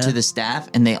 hold on to the staff,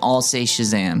 and they all say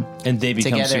Shazam And they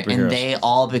become together, superheroes. and they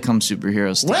all become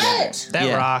superheroes together. What? That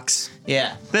Yeah. rocks.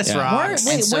 Yeah. This Yeah. rocks.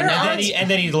 Wait, And so where now are And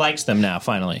then he likes them now,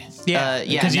 finally. Yeah.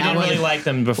 Because he now didn't really he- like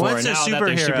them before. Once And they're now that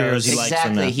they're superheroes. superheroes, he likes them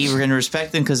Exactly. now. He can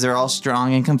respect them because they're all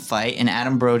strong and can fight. And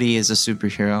Adam Brody is a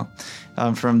superhero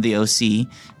from the OC.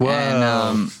 Whoa.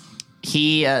 And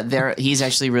he's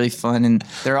actually really fun, and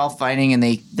they're all fighting, and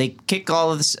they kick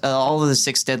all of the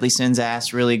 6 deadly sins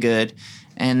ass really good,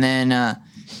 and then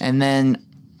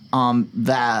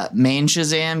the main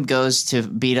Shazam goes to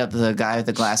beat up the guy with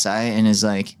the glass eye and is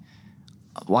like,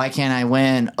 why can't I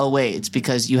win? Oh wait, it's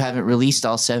because you haven't released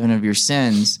all 7 of your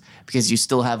sins because you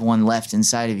still have one left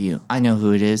inside of you. I know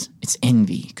who it is. It's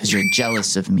envy because you're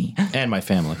jealous of me. And my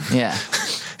family. Yeah.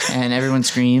 And everyone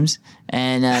screams.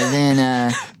 And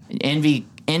then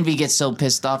Envy gets so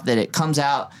pissed off that it comes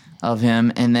out of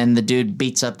him. And then the dude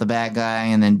beats up the bad guy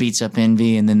and then beats up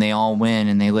Envy. And then they all win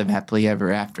and they live happily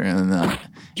ever after in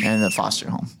the foster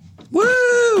home.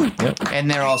 Woo! And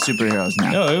they're all superheroes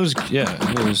now. No,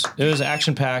 it was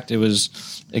action packed. It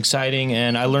was exciting,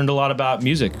 and I learned a lot about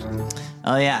music.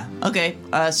 Oh, yeah. Okay.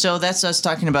 So that's us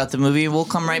talking about the movie. We'll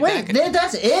come right Wait, back.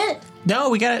 that's it? No,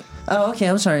 we got it. Oh, okay.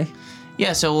 I'm sorry.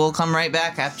 Yeah, so we'll come right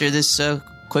back after this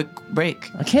quick break.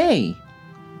 Okay.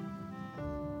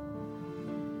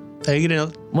 Are you gonna?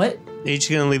 What? Are you just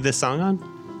gonna leave this song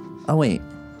on? Oh, wait.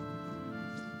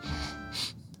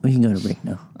 We can go to break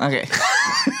now. Okay.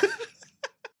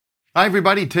 Hi,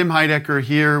 everybody. Tim Heidecker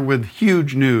here with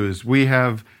huge news. We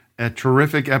have a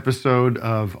terrific episode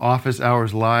of Office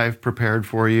Hours Live prepared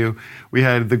for you. We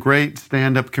had the great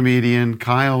stand-up comedian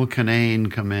Kyle Kinane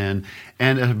come in,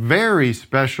 and a very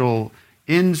special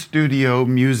in-studio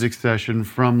music session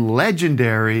from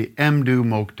legendary Mdou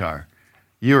Mokhtar.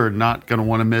 You're not going to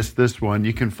want to miss this one.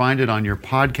 You can find it on your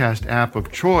podcast app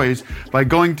of choice by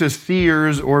going to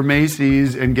Sears or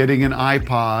Macy's and getting an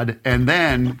iPod and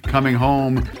then coming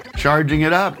home, charging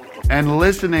it up, and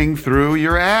listening through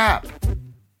your app.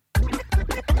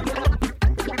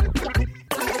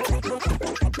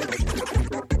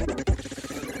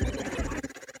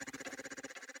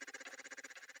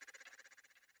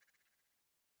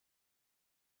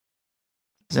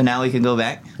 So now we can go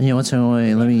back? Yeah, what's the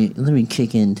way? Let me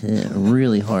kick into it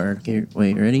really hard. Okay,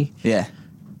 wait, ready? Yeah.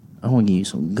 I want to give you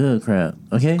some good crap.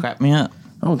 Okay? Crap me up.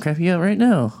 I want to crap you up right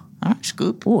now. All right,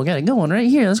 Scoop. Oh, I got a good one right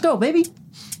here. Let's go, baby.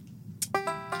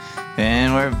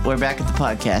 And we're back at the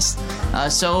podcast.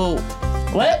 So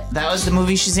What? that was the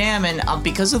movie Shazam, and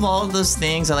because of all of those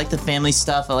things, I like the family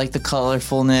stuff. I like the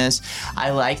colorfulness.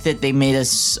 I like that they made a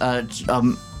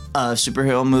superhero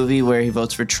movie where he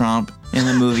votes for Trump in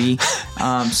the movie.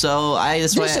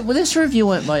 This review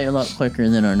went by a lot quicker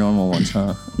than our normal ones,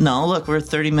 huh? No, look, we're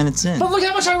 30 minutes in. But look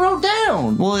how much I wrote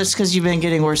down. Well, it's because you've been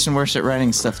getting worse and worse at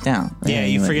writing stuff down. Yeah,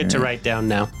 you you're forget to right. write down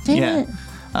now. Damn Yeah.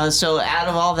 it. So out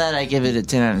of all that, I give it a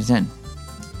 10 out of 10.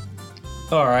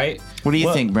 All right. What do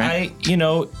you think, Brent?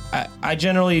 I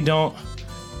generally don't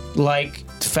like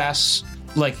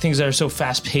things that are so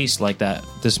fast paced like that.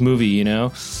 This movie,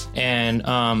 and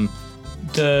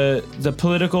the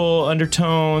political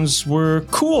undertones were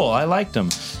cool. I liked them,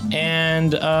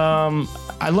 and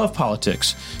I love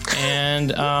politics,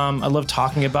 and I love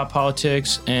talking about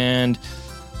politics, and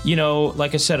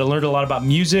like I said, I learned a lot about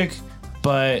music.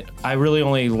 But I really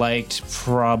only liked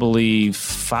probably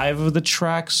 5 of the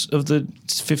tracks of the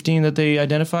 15 that they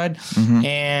identified. Mm-hmm.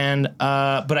 And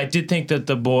but I did think that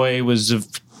the boy was a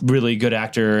really good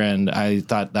actor, and I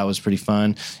thought that was pretty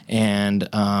fun. And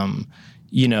I'm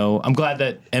glad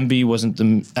that MB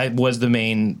was the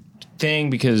main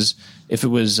thing, because if it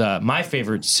was my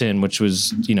favorite sin, which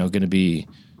was going to be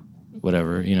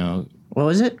whatever, What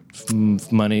was it?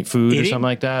 money, food, Eating? or something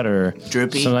like that, or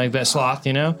Droopy? something like that, sloth,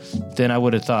 then I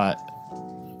would have thought,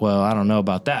 well, I don't know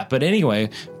about that. But anyway,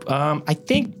 I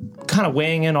think kind of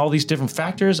weighing in all these different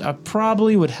factors, I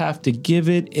probably would have to give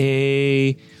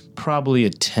it probably a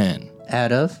 10.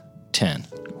 Out of? 10.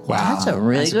 Wow. That's a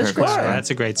really That's a good perfect score. That's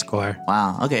a great score.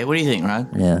 Wow. Okay, what do you think, Rod?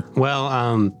 Yeah.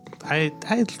 Well,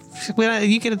 when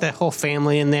you get the whole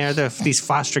family in there, these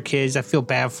foster kids, I feel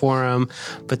bad for them,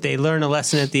 but they learn a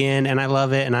lesson at the end, and I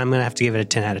love it, and I'm going to have to give it a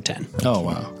 10 out of 10. Oh,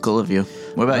 wow. Cool of you.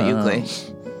 What about you, Clay?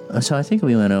 So I think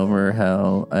we went over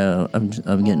how I'm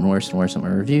getting worse and worse at my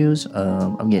reviews.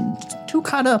 I'm getting too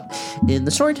caught up in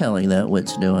the storytelling that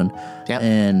Whit's doing. Yep.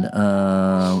 And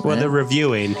Well, the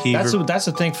reviewing, That's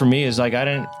the thing for me, is like I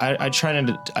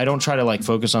don't try to like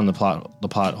focus on the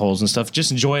plot holes and stuff.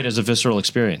 Just enjoy it as a visceral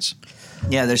experience.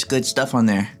 Yeah, there's good stuff on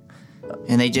there.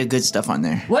 And they did good stuff on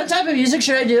there. what type of music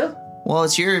should I do? Well,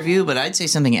 it's your review, but I'd say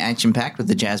something action-packed with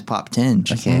the jazz pop tinge.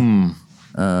 Okay.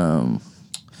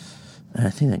 I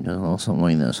think that goes a little something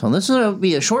like this. Well, this will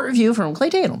be a short review from Clay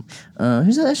Tatum.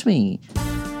 Who's that? That's me.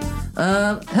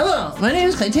 Hello, my name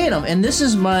is Clay Tatum, and this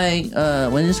is my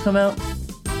when did this come out?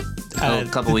 A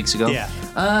couple weeks ago. Yeah.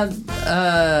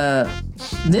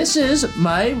 This is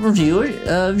my review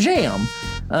of Jam.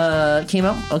 Came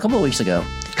out a couple of weeks ago.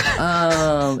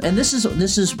 And this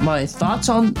is my thoughts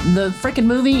on the freaking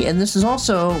movie, and this is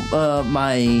also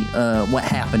my what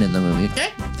happened in the movie.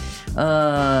 Okay.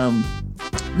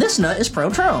 This nut is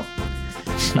pro-Trump.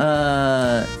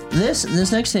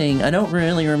 This next thing, I don't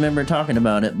really remember talking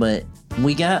about it, but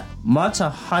we got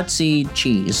Matza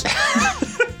cheese.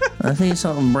 I think it's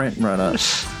something Brent brought up.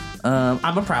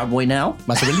 I'm a Proud Boy now.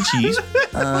 Mozzarella cheese.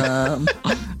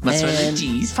 Mozzarella And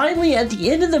cheese. finally, at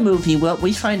the end of the movie, what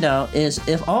we find out is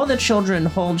if all the children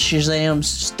hold Shazam's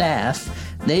staff,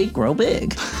 they grow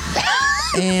big.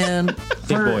 And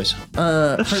Big boys.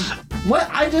 For what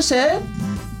I just said,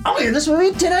 I'll hear this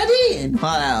movie 10 out of 10.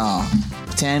 Wow.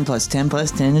 10 plus 10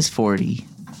 plus 10 is 40.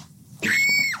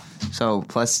 So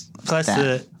plus Plus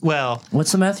that.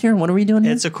 What's the math here? What are we doing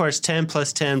here? it's of course 10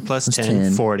 plus 10 plus Plus 10,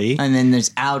 10. 40. And then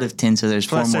there's out of 10, so there's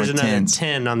Plus 4 more there's another 10s.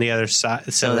 10 on the other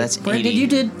side. So that's Brent, 80. you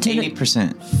did 10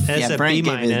 80%. That's a Brent B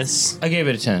gave it- minus. I gave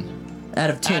it a 10.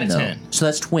 out of 10, out of though. 10. So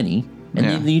that's 20. And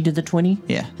Yeah. then you did the 20?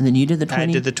 Yeah. And then you did the 20?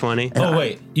 I did the 20. Oh,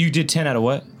 wait. You did 10 out of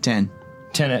what? 10.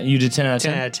 10. You did 10 out of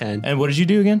 10? 10 out of 10. And what did you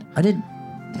do again? I did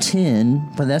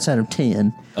 10, but that's out of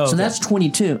 10. Oh, so okay. that's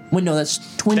 22. Wait, no, that's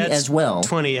 20 That's as well.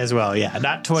 20 as well, yeah.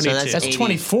 Not 22. that's That's 80.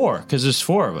 24, because there's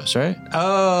 4 of us, right?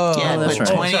 oh, Yeah, that's but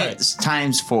right. 20 sorry.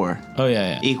 times 4 Oh,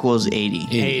 yeah, yeah. equals 80.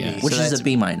 80. Which So is that's- a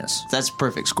B minus. That's a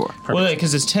perfect score. Well,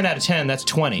 because it's 10 out of 10, that's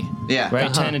 20. Yeah. Right?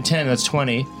 Uh-huh. 10 and 10, that's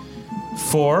 20.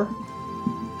 4.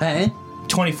 Hey?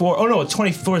 24. Oh, no, it's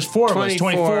 24 is 4 of us.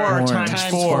 24 times times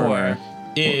 4 4.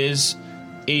 is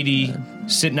 80,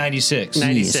 96.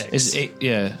 96. Is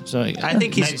yeah. So I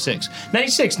think he's- 96.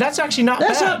 96. That's actually not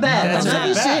That's bad. not bad. That's That's not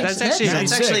 96. bad. That's actually-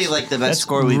 That's 96. actually like the best That's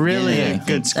score we've really been in. a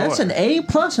good score. That's an A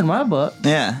plus in my book.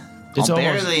 Yeah. It's Oh,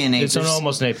 almost, barely an A. It's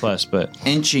almost an A plus, but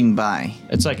Inching by.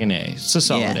 it's like an A. It's a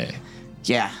solid Yeah. A.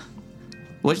 Yeah.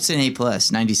 What's an A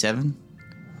plus? 97?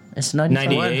 It's 95.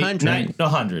 98, 100.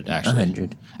 100 actually.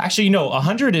 100. Actually, no,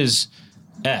 100 is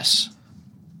S.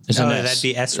 It's an S. That'd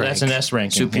be S rank. That's an S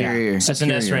ranking. Superior. Yeah. That's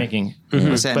an S Superior. ranking.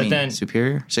 What's that But mean? then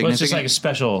Superior? Well, it's Significant? just like a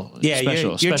special. Yeah,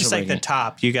 special, you're special just like the ranking.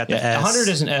 top. You got the Yeah, S. 100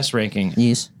 is an S ranking.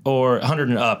 Yes. Or 100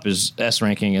 and up is S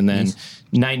ranking, and then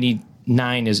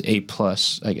 99 is A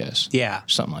plus, I guess. Yeah.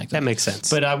 Something like that. That makes sense.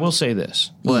 But I will say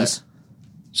this: What?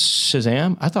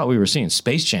 Shazam. I thought we were seeing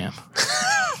Space Jam.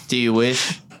 Do you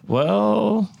wish?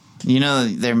 Well, You know,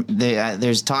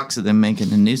 there's talks of them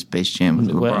making a new Space Jam with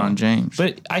LeBron well, James.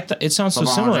 But it sounds so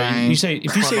LeBron similar. James. You say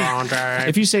LeBron James.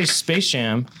 if you say Space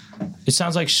Jam, it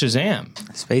sounds like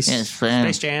Shazam. Space Yeah, it's fun.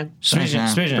 Space Jam. Space Jam.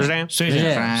 Space Jam. Shazam. Space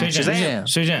Jam. Space Jam. Shazam.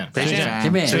 Space Jam. Space Jam.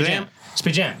 Shazam. Space Jam.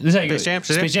 Space Jam. This is how you go. Space Jam.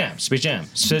 Space Jam. Space Jam.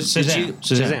 Shazam.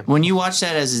 Shazam. When you watched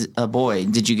that as a boy,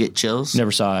 did you get chills?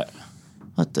 Never saw it.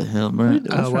 What the hell, Brent?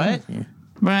 What?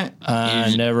 Brent?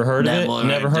 I never heard of That it. boy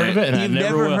Never right heard of there. it. And I You've never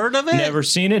never will. heard of it? Never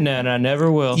seen it, and I never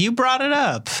will. You brought it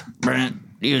up. Brent,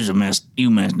 you messed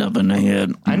up in the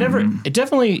head. I never. It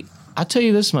definitely. I'll tell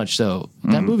you this much though.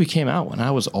 That movie came out when I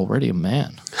was already a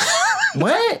man.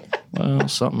 What? Well,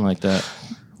 something like that.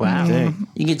 Wow. I think,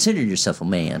 You consider yourself a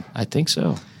man. I think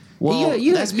so. Well,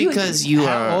 that's because you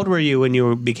How are. old were you when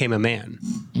you became a man?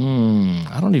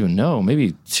 I don't even know.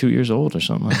 Maybe 2 years old or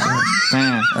something like that.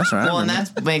 Man. That's right. Well, and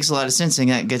that makes a lot of sense, and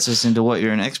that gets us into what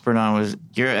you're an expert on.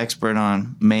 You're an expert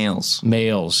on males.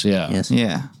 Males, yeah. Yes.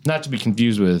 Yeah. Not to be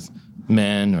confused with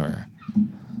men or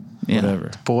Yeah.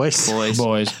 whatever. Boys.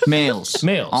 Boys. Males.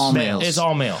 Males. All males. It's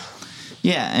all male.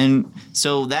 Yeah, and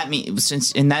so that means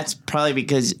and that's probably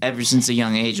because ever since a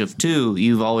young age of 2,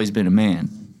 you've always been a man.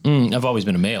 I've always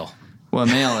been a male. Well,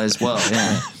 male as well.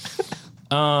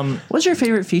 Yeah. What's your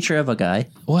favorite feature of a guy?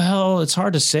 Well, it's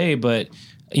hard to say, but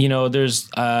there's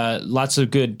lots of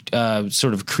good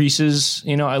sort of creases.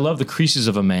 I love the creases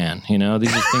of a man. These are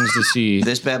things to see.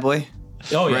 This bad boy.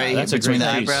 Oh yeah, right that's a between great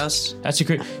the crease. eyebrows. That's a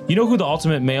great. You know who the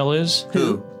ultimate male is?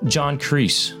 Who? John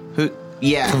Kreese Who?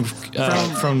 Yeah.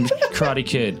 from Karate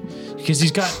Kid, because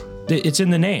he's got it's in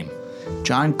the name.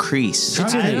 John Kreese. It's in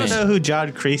I the don't name. know who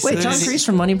John Kreese Wait, is. John Kreese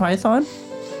from Monty Python?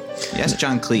 Yes,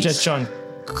 John Cleese. Just John.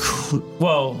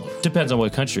 Well, depends on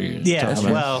what country you're Yeah, talking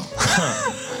about.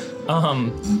 well,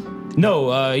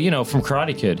 No, from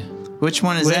Karate Kid. Which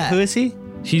one is that? who is he?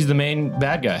 He's the main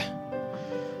bad guy.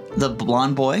 The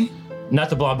blonde boy? Not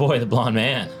the blonde boy, the blonde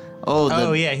man. Oh,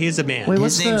 Oh, yeah, he's a man. Wait, his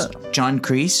what's name's the... John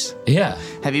Kreese. Yeah.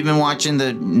 Have you been watching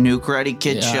the new Karate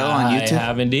Kid show on I YouTube?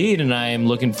 have indeed, and I am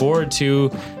looking forward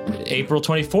to April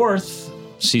 24th,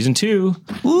 season 2.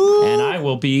 Woo! And I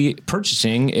will be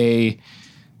purchasing a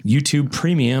YouTube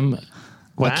Premium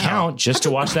account just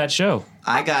to watch that show.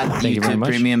 I got you very YouTube much.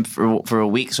 Premium for a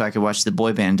week so I could watch the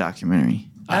boy band documentary.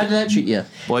 How did that treat you?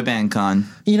 Boy Band Con.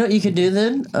 You know what you can do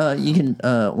then? You can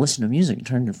listen to music and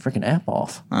turn your freaking app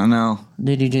off. I know.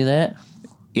 Did you do that?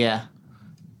 Yeah.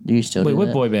 Do you still Wait, do what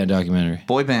that? boy band documentary?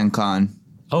 Boy Band Con.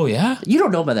 Oh yeah, You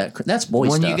don't know about that. That's boy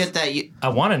When stuff. you get that, I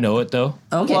want to know it though.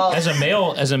 Okay. Well- As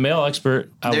a male expert,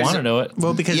 I There's want to a- know it.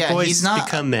 Well, because Yeah, boys he's not-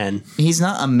 become men. he's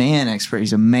not a man expert,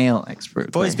 he's a male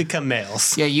expert. Boys Clay. become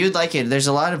males. Yeah, you'd like it. There's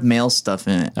a lot of male stuff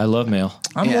in it. I love male.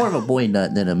 I'm yeah. more of a boy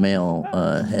nut than a male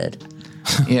head.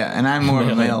 Yeah, and I'm more of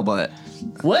a male butt.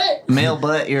 What? Male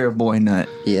butt, you're a boy nut.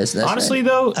 Yes, that's Honestly right.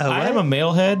 though, I what? am a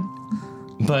male head,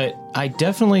 but I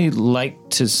definitely like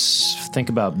to think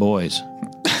about boys.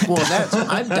 Well, that's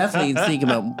I definitely think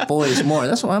about boys more.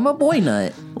 That's why I'm a boy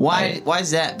nut. Why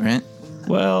is that, Brent?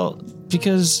 Well,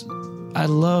 because I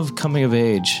love coming of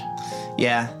age,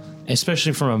 Yeah.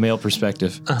 especially from a male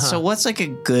perspective. So what's like a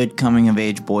good coming of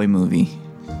age boy movie?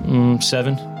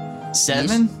 7.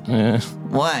 7? Yeah.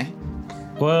 Why?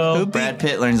 Well, Brad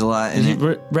Pitt learns a lot in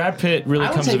it. Brad Pitt really I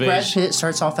would comes say of Brad age. Pitt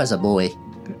starts off as a boy.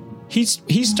 He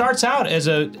starts out as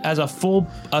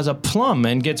a plum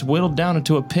and gets whittled down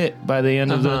into a pit by the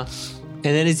end of the. And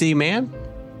then is he a man?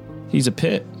 He's a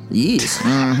pit. Yes.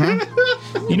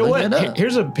 You know Look what? it up.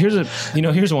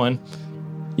 Here's one.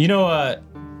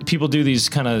 People do these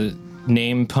kind of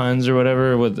name puns or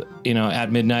whatever with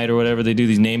at midnight or whatever they do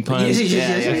these name puns.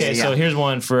 Okay, so here's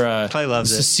one for Clay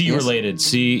loves it. sea Yes. related,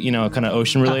 sea kind of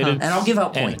ocean related. And I'll give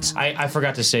out And points. I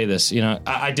forgot to say this.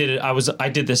 I did it. I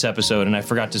did this episode and I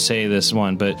forgot to say this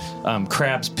one. But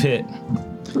Crab's Pit.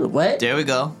 What? There we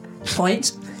go.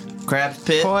 Points? Crab's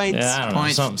Pit. Points. Yeah, I don't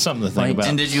Points. know. Something to think Points. about.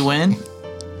 And did you win?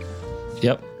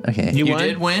 Yep. Okay. You You won?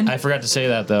 did win? I forgot to say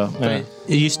that though. Yeah.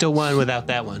 You still won without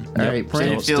that one. All right, Did Brent. it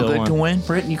feel Still good won. to win?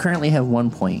 Brent, you currently have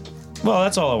 1 point. Well,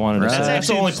 that's all I wanted to say. Right. That's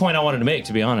the actually- only point I wanted to make,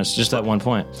 to be honest. Just that one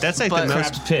point. That's like But the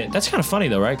Crab's most. Pit. That's kind of funny,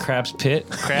 though, right? Crab's Pit.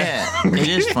 Yeah, it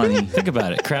is funny. Think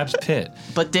about it. Crab's Pit.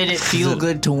 But did it feel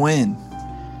good to win?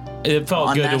 It felt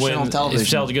On good to national win. television. It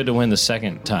felt good to win the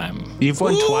second time. You've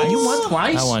won twice. You won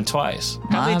twice. I won twice.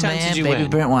 How many My times man, did you baby win?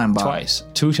 Brent Weinbach. Twice.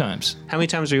 2 times. How many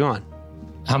times were you on?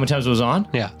 How many times was it on?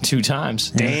 Yeah. 2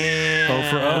 times. Damn. 0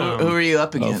 for 0. Who are you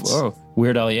up against?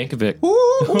 Weird Al Yankovic.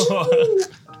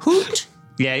 Hoot.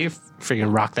 Yeah, you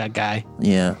freaking rock that guy.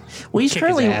 Yeah. Well, he's Kick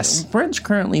his ass. Brent's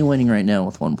currently winning right now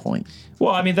with 1 point.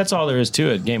 Well, I mean, that's all there is to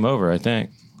it. Game over, I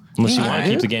think. Unless you want to Alright.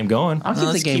 keep the game going. I'll keep the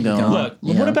let's game keep it going. going. Look,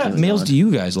 Yeah, what I'll about keep it males going. do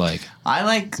you guys like? I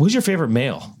like. Who's your favorite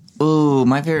male? Ooh,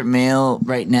 my favorite male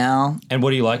right now. And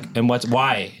what do you like? And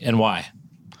why? And why?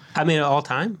 I mean, all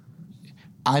time.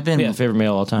 I've been Yeah, favorite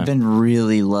male all time. been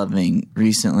really loving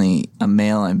recently. A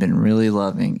male I've been really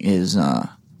loving is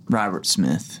Robert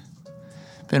Smith.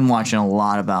 Been watching a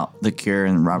lot about The Cure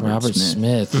and Robert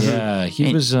Smith. Yeah, he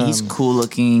And was. he's cool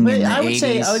looking. But in the I would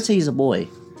 80s. say he's a boy.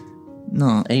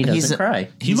 No, And he he's doesn't cry.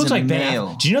 He he's looks a like Ben.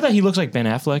 male. Do you know that he looks like Ben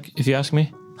Affleck? If you ask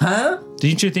me, Huh?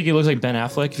 didn't you think he looks like Ben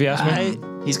Affleck? If you ask me,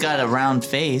 He's got a round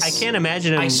face. I can't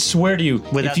imagine him. I swear to you,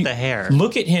 Without if you the hair.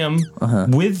 Look at him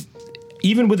with,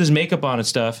 even with his makeup on and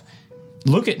stuff.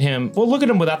 Look at him. Well, look at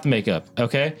him without the makeup.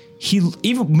 Okay, he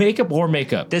even makeup or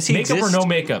makeup. Does he makeup exist? or no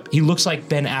makeup? He looks like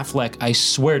Ben Affleck. I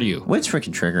swear to you. What's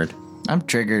freaking triggered? I'm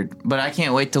triggered, but I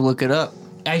can't wait to look it up.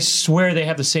 I swear they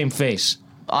have the same face.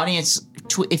 Audience,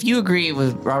 if you agree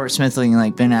with Robert Smith looking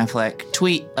like Ben Affleck,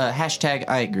 tweet hashtag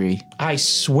I agree. I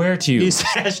swear to you. Use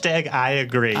hashtag I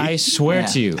agree. I swear Yeah.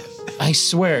 to you. I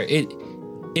swear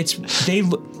it's they.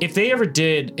 If they ever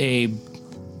did a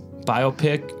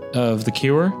biopic of The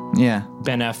Cure, Yeah,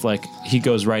 Ben Affleck, he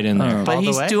goes right in there. but All the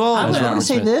he's way? too old. I'm Robert going to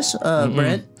say Smith. this,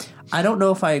 Brent. I don't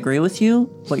know if I agree with you,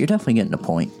 but you're definitely getting a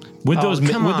point. With those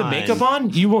come with the on. makeup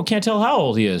on, can't tell how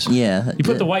old he is. Yeah. You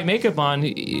put the white makeup on,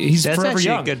 he's That's forever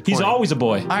actually a young. good He's point. always a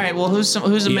boy. All right, well, who's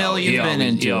a male you've been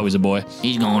He's into? always a boy.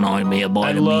 He's going to be a boy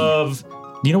I to love.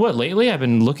 You know what? Lately, I've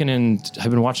been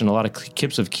watching a lot of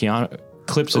clips of Keanu.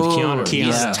 me. He's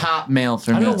Yeah. top male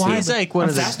for I me. don't know why. He's like one I'm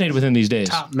of the fascinated with him these days.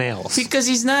 top males. Because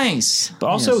he's nice. But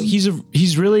also,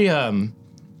 he's really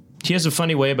he has a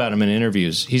funny way about him in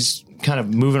interviews. He's kind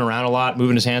of moving around a lot,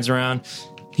 moving his hands around.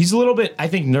 He's a little bit, I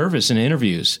think, nervous in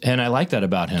interviews, and I like that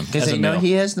about him. Because as they a know male.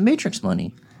 he has the Matrix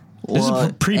money. This Well,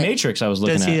 is pre-Matrix I was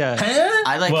looking Does he? at.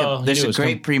 I like Well, there's he a was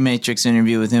great pre-Matrix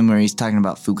interview with him where he's talking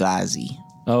about Fugazi.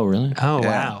 Oh, really? Oh Yeah.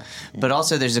 wow. But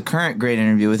also there's a current great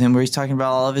interview with him where he's talking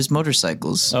about all of his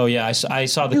motorcycles. Oh, yeah. I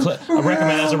saw the clip.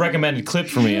 That's a recommended clip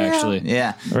for me, actually.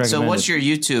 Yeah. So recommend what's it.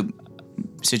 your YouTube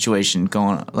situation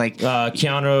going on? Like,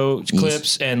 Keanu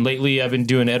clips, and lately I've been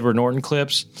doing Edward Norton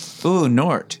clips. ooh,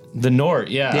 Nort. The Nort,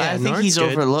 yeah. Yeah. I think Nort's he's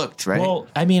good. overlooked, right? Well,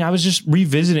 I mean, I was just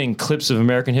revisiting clips of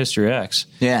American History X.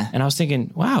 Yeah. And I was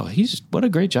thinking, wow, what a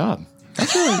great job. I mean,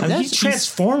 he That's-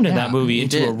 transformed in that movie he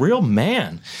into did. a real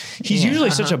man. He's usually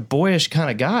such a boyish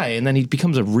kind of guy, and then he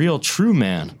becomes a real true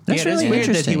man. That's Yeah, it is really weird that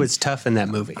interesting. he was tough in that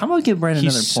movie. I'm going to give Brent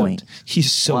another point.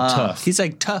 He's so Wow. tough. He's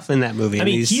like tough in that movie. I and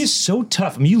mean, he's, he is so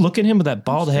tough. I mean, you look at him with that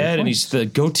bald head and he's the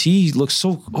goatee. He looks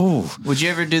so. Oh, Would you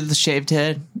ever do the shaved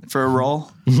head for a role?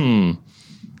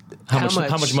 how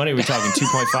much money are we talking?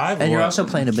 2.5. And you're also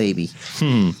playing a baby.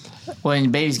 Well,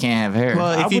 and babies can't have hair. Well,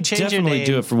 I if you would change your definitely name,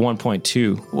 do it for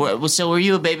 1.2. So were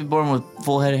you a baby born with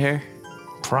full head of hair?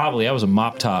 Probably. I was a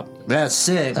mop top. That's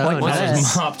sick. Oh, Point nice. I that.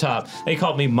 was mop top. They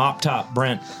called me Mop Top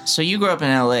Brent. So you grew up in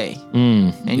L.A.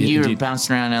 and you were indeed.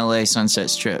 bouncing around L.A. Sunset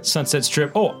Strip. Sunset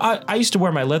Strip. Oh, I used to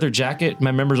wear my leather jacket,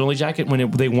 my members only jacket,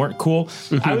 when they weren't cool.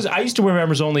 I used to wear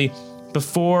members only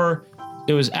before.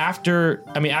 It was after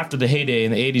the heyday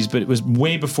in the 80s, but it was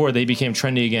way before they became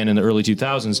trendy again in the early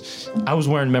 2000s. I was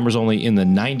wearing members only in the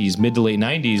 90s, mid to late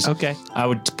 90s. Okay. I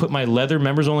would put my leather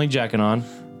members only jacket on,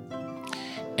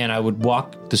 and I would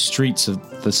walk the streets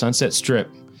of the Sunset Strip,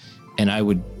 and I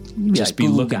would just like, be "Ooh,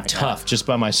 looking gaga." tough just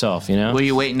by myself, you know? Were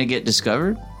you waiting to get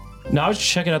discovered? No, I was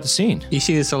just checking out the scene. you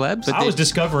see the celebs. I was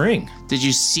discovering. Did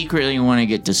you secretly want to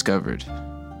get discovered?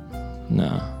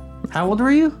 No. How old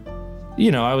were you?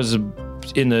 You know, I was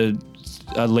in the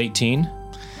late teen.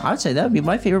 I'd say that would be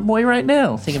my favorite boy right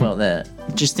now. Think about that.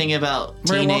 Just thinking about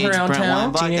Brent teenage walking around Brent town,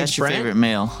 Weinbach. teenage That's your Brent? favorite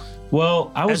male.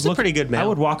 Well, I was That's a pretty good male. I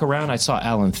would walk around. I saw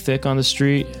Alan Thicke on the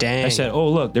street. Dang. I said, "Oh,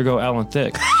 look, there go Alan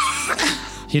Thicke."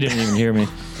 He didn't even hear me.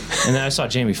 And then I saw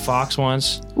Jamie Foxx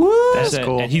once. That's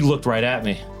cool. And he looked right at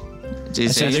me. Did you I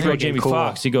say said, "There that? go freaking Jamie cool.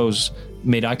 Foxx." He goes,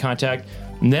 made eye contact,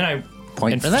 and then I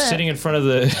Point for that. sitting in front of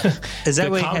the Is that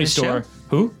the when he had comedy his store. show?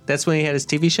 Who? That's when he had his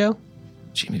TV show.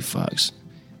 Jamie Foxx.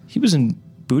 He was in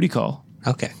Booty Call.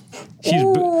 Okay.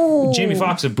 Jamie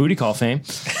Foxx of Booty Call fame,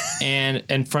 and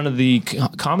in front of the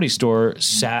comedy store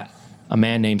sat a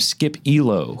man named Skip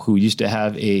Elo, who used to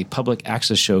have a public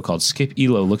access show called Skip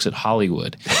Elo Looks at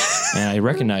Hollywood. And I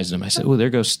recognized him. I said, oh, there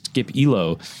goes Skip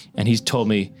Elo. And he's told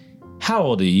me, how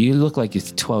old are you? You look like you're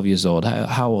 12 years old.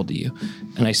 How old are you?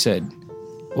 And I said,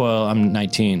 well, I'm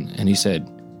 19. And he said,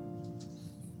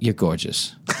 you're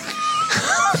gorgeous.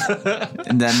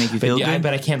 Did that make you feel good?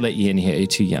 But I can't let you in here. You're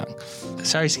too young.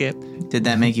 Sorry, Skip. Did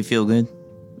that make you feel good?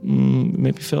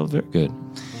 Made me feel very good.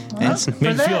 Made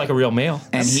me feel like a real male.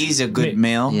 And he's a good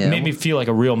male. Yeah. Made me feel like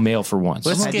a real male for once.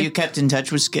 Have you kept in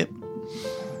touch with Skip?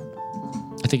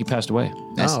 I think he passed away.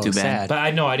 That's too bad. Sad. But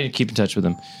I know I didn't keep in touch with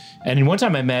him. And then one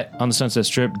time I met on the Sunset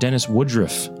Strip Dennis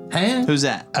Woodruff. Huh? Who's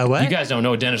that? What? You guys don't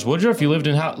know Dennis Woodruff. You lived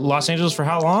in Los Angeles for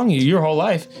how long? Your whole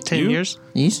life. 10 years?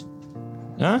 He's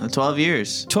 12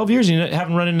 years. 12 years and you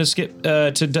haven't run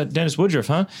into Dennis Woodruff,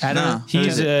 huh? I don't know.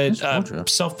 He's a Woodruff?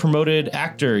 self-promoted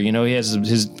actor. You know, he has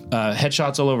his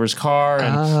headshots all over his car,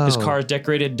 and his car is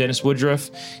decorated, Dennis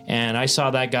Woodruff. And I saw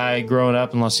that guy growing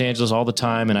up in Los Angeles all the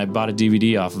time, and I bought a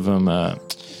DVD off of him,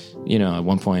 at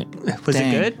one point. Was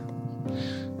Dang. it good?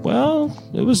 Well,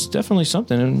 it was definitely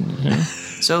something.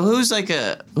 So who's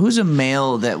a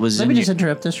male that was Let in me just your-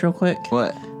 interrupt this real quick.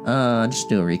 What? Just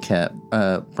do a recap.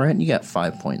 Brent, you got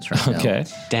 5 points right now. Okay.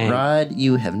 Dang. Rod,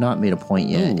 you have not made a point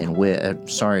yet, and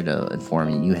sorry to inform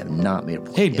you, you have not made a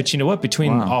point Hey, yet. but you know what?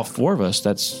 Between all four of us,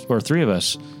 or three of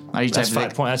us, Are you that's type of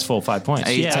 5 points. That's full 5 points.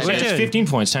 Are you Yeah, type we're of- That's doing- 15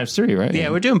 points times 3, right? Yeah,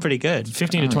 we're doing pretty good.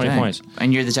 15 to 20 Dang. points.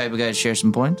 And you're the type of guy to share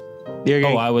some points? You're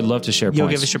Oh, I would love to share You'll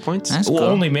points. give us your points? That's Well, cool.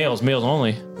 only males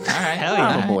only. All right. Hell yeah.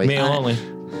 All right. boy. Male only.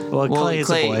 Well, Well, Clay is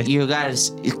a boy. you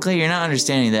guys, Clay, you're not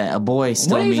understanding that a boy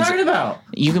still What are you means talking about?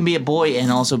 you can be a boy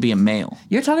and also be a male.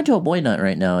 You're talking to a boy nut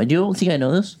right now. Do you think I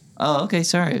know this? Oh, okay,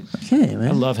 sorry. Okay, I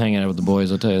man. love hanging out with the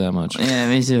boys, I'll tell you that much. Yeah,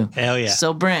 me too. Hell yeah.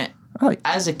 So Brent, Oh,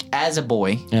 as a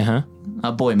boy, Uh-huh.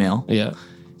 a boy male, Yeah.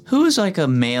 who's like a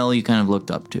male you kind of looked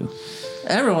up to?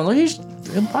 everyone, look, he's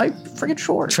probably freaking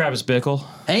short. Travis Bickle.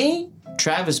 Hey,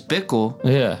 Travis Bickle,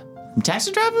 Yeah.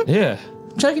 taxi driver. Yeah.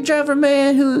 truck driver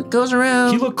man who goes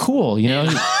around. He looked cool, you know?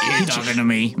 You're talking to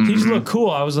me. He just looked cool.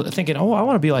 I was thinking, oh, I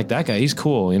want to be like that guy. He's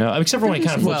cool, you know? Except for when he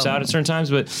kind of flips out at certain times,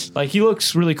 but like he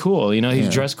looks really cool, you know? He's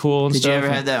dressed cool and Did stuff. you ever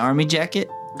have that army jacket?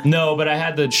 No, but I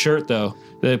had the shirt though,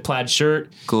 the plaid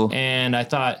shirt. Cool. And I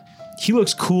thought, he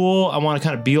looks cool. I want to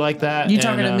kind of be like that. You And,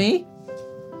 talking to me?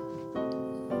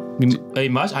 I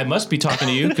must be talking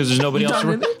to you because there's nobody else.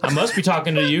 talking to me? I must be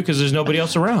talking to you because there's nobody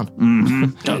else around.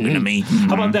 Talking to me.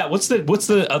 How about that? What's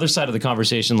the other side of the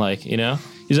conversation like? You know,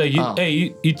 he's like,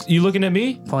 hey, you looking at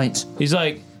me? Points. He's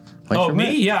like, Points oh, for me?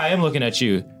 Brent. Yeah, I am looking at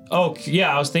you. Oh,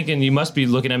 yeah, I was thinking you must be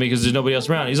looking at me because there's nobody else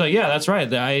around. He's like, yeah, that's right.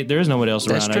 There is nobody else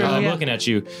That's around. true, I'm yeah. looking at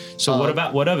you. So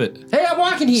what of it? Hey, I'm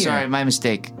walking here. Sorry, my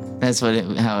mistake. That's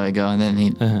how I go. And then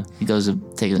he goes to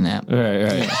take a nap.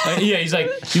 Right. Yeah, he's like,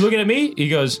 you looking at me? He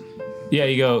goes, yeah.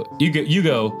 You go.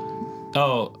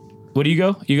 Oh, what do you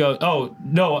go? You go. Oh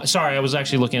no, sorry. I was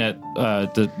actually looking at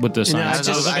the sign. I I was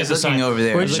was looking at the looking sign. over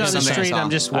there. We're Look just at on the something I street. saw. I'm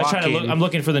just I was trying to walking. I'm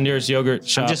looking for the nearest yogurt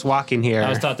shop. I'm just walking here.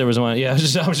 I thought there was one. Yeah, I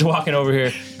was just walking over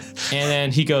here, and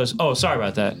then he goes, "Oh, sorry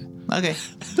about that. Okay.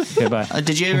 Okay, bye."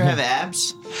 Did you ever have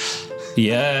abs?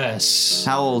 Yes.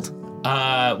 How old?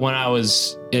 When I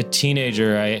was a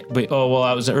teenager, I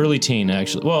was an early teen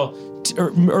actually. Well,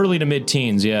 early to mid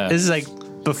teens. Yeah, This is like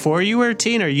before you were a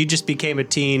teen, or you just became a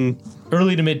teen?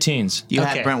 early to mid teens. You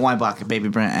Okay. had Brent Weinbach, baby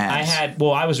Brent abs.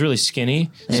 I was really skinny,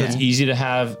 so it's easy to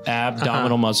have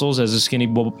abdominal muscles as a skinny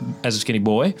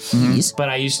boy. Yes. But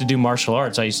I used to do martial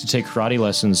arts. I used to take karate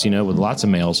lessons, with lots of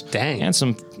males. Dang. And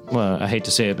some, well, I hate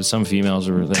to say it, but some females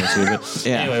were there too. But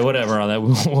Yeah. anyway, whatever on that.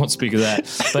 We won't speak of that.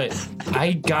 But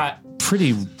I got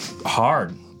pretty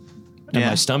hard in Yeah.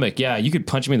 my stomach. Yeah, you could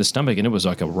punch me in the stomach and it was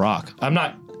like a rock. I'm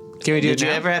not. Can we do Did it you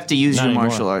now? ever have to use Not your anymore.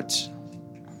 martial arts?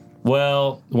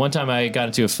 Well, one time I got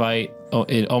into a fight,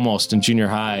 almost in junior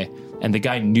high, and the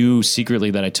guy knew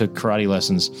secretly that I took karate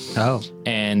lessons. Oh.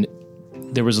 And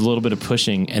there was a little bit of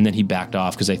pushing, and then he backed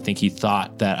off because I think he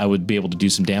thought that I would be able to do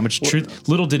some damage.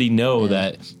 Little did he know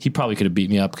that he probably could have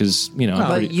beat me up because, I'm But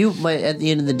pretty- but at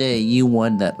the end of the day, you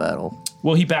won that battle,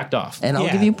 well, he backed off. and I'll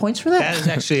Yeah. give you points for That that. is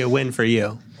actually a win for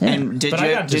you. And did But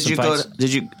I got into you some go? fights.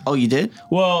 Did you? Oh, you did.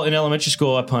 Well, in elementary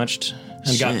school, I punched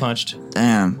and got Shit. punched.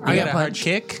 Damn. I got a hard punch.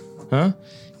 kick. Huh?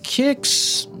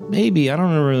 Kicks, maybe. I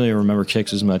don't really remember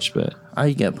kicks as much, but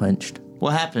I got punched.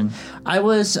 What happened? I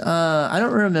was, I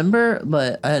don't remember,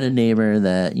 but I had a neighbor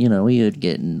that, we would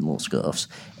get in little scuffs.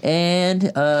 And we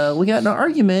got in an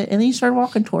argument, and he started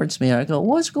walking towards me. I go,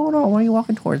 what's going on? Why are you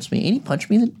walking towards me? And he punched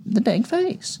me in the dang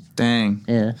face. Dang.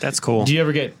 Yeah. That's cool. do you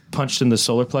ever get punched in the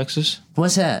solar plexus?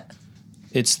 What's that?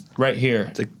 It's right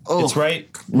here. Oh. It's right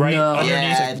right No. underneath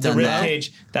Yeah, I've the done rib that.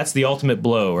 cage. That's the ultimate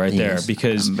blow right there Yes.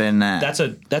 because I've been that. that's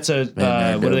a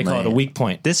there, what do they call it? A man. weak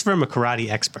point. This from a karate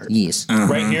expert. Yes.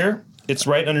 Right here, it's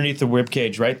right underneath the rib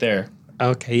cage, right there.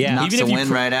 Okay, yeah. Knocks the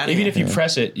wind right out of even you. if you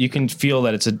press it, you can feel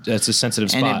that it's a sensitive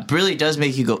And spot. it really does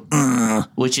make you go,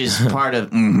 which is part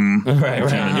of. Right.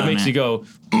 It makes you go.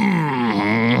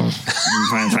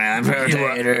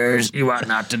 You ought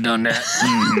not to done that.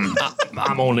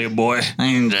 I'm only a boy.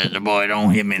 The boy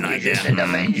don't hit me like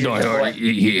that.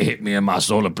 He hit me in my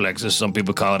solar plexus. Some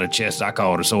people call it a chest. I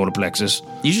call it a solar plexus.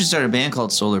 You should start a band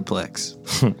called Solar Plex.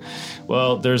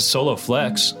 Well, there's Solo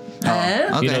Flex. Okay,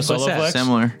 You know Solo that? Flex?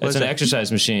 Similar. It's an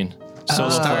exercise machine. Solo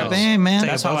Start a Flex. band, man.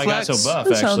 That's how I got so buff.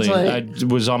 That sounds Actually, I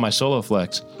was on my Solo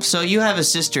Flex. So you have a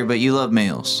sister, but you love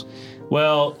males.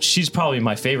 Well, she's probably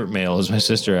my favorite male. Is my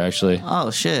sister actually,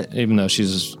 Oh shit! even though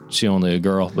she's only a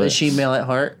girl. But Is she male at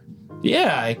heart?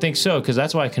 yeah, I think so because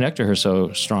that's why I connect to her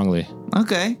so strongly.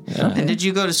 Okay. And did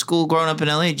you go to school growing up in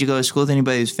LA? Did you go to school with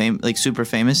anybody who's like super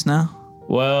famous now?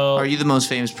 Well, Or are you the most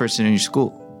famous person in your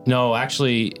school? no,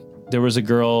 actually, there was a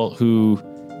girl who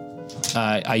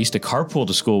I used to carpool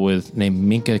to school with named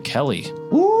Minka Kelly.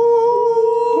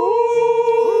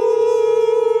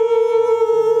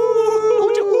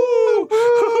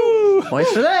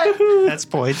 Points for that. That's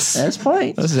points. That's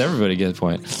points. This is everybody get a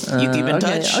point. You keep in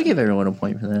touch? I'll give everyone a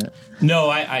point for that. No,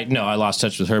 I lost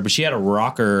touch with her, but she had a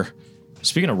rocker.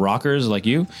 Speaking of rockers like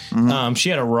you, she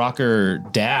had a rocker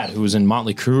dad who was in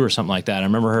Motley Crue or something like that. I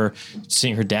remember her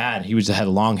seeing her dad. He had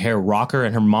a long hair rocker,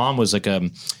 and her mom was like a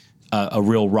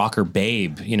real rocker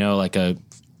babe.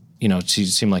 She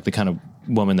seemed like the kind of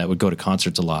woman that would go to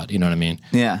concerts a lot. You know what I mean?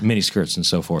 Yeah. Mini skirts and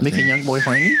so forth. Making young boy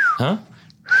horny? Huh?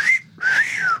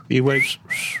 You would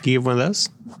give one of those?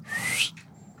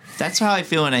 That's how I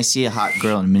feel when I see a hot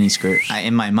girl in a miniskirt.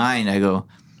 In my mind, I go,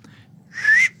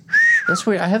 That's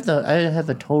weird. I have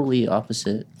a totally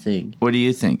opposite thing. "What do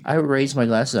you think?" I raise my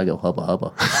glasses. I go hubba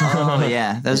hubba. Oh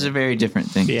yeah, those are very different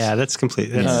things. Yeah, that's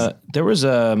complete. That's, There was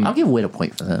I'll give Wade a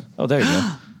point for that. oh, there you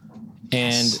go.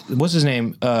 And what's his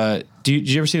name? Did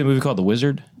you ever see the movie called The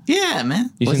Wizard? Yeah,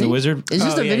 man. You Was seen The he? Wizard? Is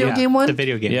this Oh, the yeah, video yeah. game one? The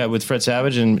video game. Yeah, with Fred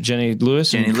Savage and Jenny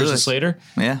Lewis Jenny and Kristen Lewis. Slater.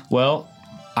 Yeah. Well,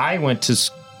 I went to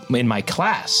in my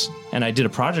class, and I did a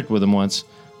project with him once.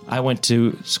 I went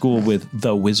to school with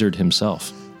the Wizard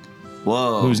himself,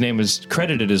 Whoa. whose name was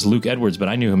credited as Luke Edwards, but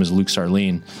I knew him as Luke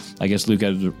Sarlene. I guess Luke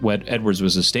Edwards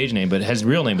was his stage name, but his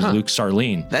real name is Luke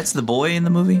Sarlene. That's the boy in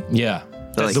the movie. Yeah.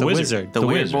 Like the Wizard. The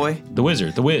weird boy? The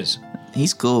Wizard. The Wiz.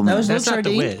 He's cool, man. was that's not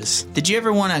the Sardine? Wiz. Did you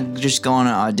ever want to just go on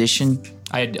an audition?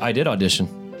 I did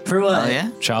audition. For what? Oh yeah,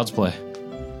 Child's Play.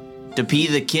 to be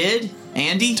the kid,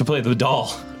 Andy. To play the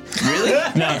doll. Really?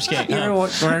 No, I'm just kidding. You ever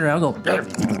running around and go,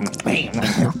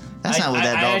 That's not what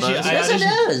that doll actually- does. yes, it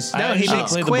does. No, he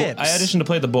makes I quips. auditioned to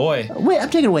play the boy. Wait, I'm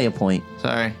taking away a point.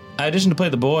 Sorry. I auditioned to play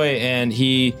the boy, and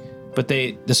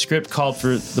the script called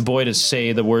for the boy to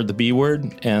say the B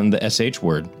word and the SH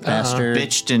word. Bastard.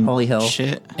 Bitched and Holy hell.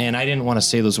 shit. And I didn't want to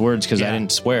say those words because I Yeah.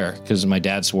 didn't swear because my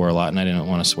dad swore a lot and I didn't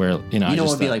want to swear. You don't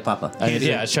want to be like. like Papa.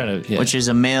 I was trying to. Yeah. Which is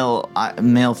a male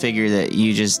figure that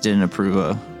you just didn't approve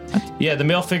of. Yeah, the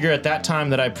male figure at that time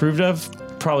that I approved of,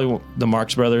 probably the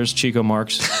Marx Brothers, Chico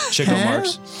Marx.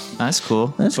 That's cool.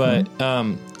 That's cool.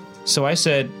 But so I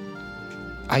said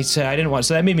I didn't want.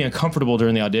 So that made me uncomfortable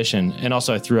during the audition, and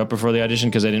also I threw up before the audition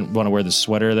because I didn't want to wear the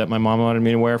sweater that my mom wanted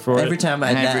me to wear for Every it. time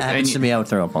that happens to me, I would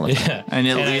throw up on the floor. Yeah. And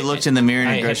I- you looked in the mirror and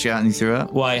I it grossed had- you out and you threw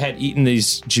up. Well, I had eaten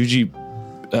these juji,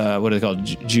 what are they called?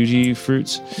 Juji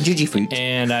fruits, Juji fruit.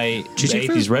 and I ate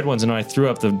fruit? these red ones, and when I threw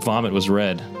up, the vomit was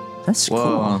red. That's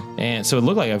Whoa. cool. And so it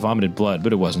looked like I vomited blood,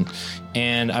 but it wasn't.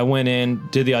 And I went in,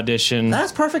 did the audition.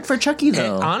 That's perfect for Chucky,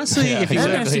 though. Honestly, if you That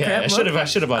would nasty have, crap I should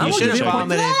have auditioned. you should have give you a point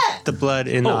for vomited that. the blood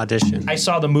in the audition. I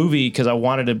saw the movie because I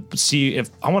wanted to see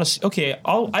if I want to. Okay,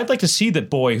 I'd like to see the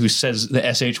boy who says the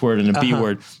SH word and the B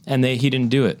word, and he didn't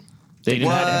do it. They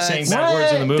didn't have What? saying bad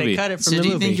words in the movie. They cut it from So the do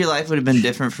you movie. think your life would have been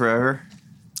different forever?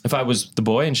 If I was the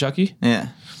boy in Chucky, Yeah.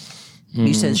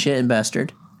 You said shit and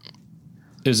bastard.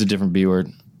 it was a different B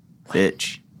word,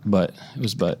 Bitch. but it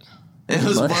was but. It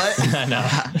was what? I know.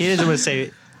 He doesn't want to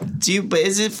say. But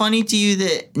is it funny to you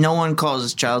that no one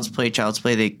calls Child's Play?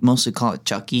 They mostly call it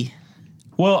Chucky.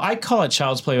 Well, I call it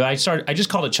Child's Play. I just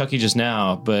called it Chucky just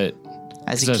now, but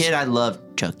As a So- kid, I loved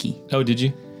Chucky. oh, did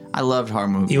you? I loved horror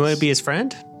movies. You want to be his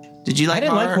friend? Did you like I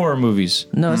didn't like horror movies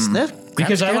No, it's that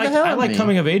because I like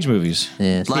coming of age movies.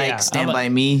 Yeah. Like Yeah, Stand I By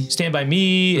Me? Stand By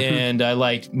Me, and I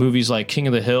like movies like King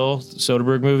of the Hill,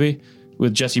 Soderbergh movie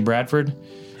with Jesse Bradford.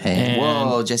 Hey. And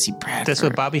Whoa, Jesse Bradford. That's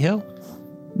with Bobby Hill.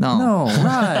 No. No,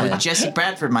 right. Jesse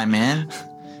Bradford, my man.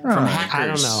 from Hackers. I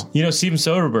don't know. You know, Steven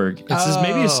Soderbergh. It's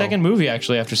maybe his second movie,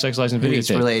 actually, after Sex, Lies, and It's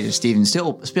Videotape. related to Steven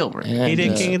Spielberg. And, He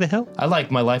did King of the Hill. I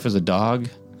like My Life as a Dog.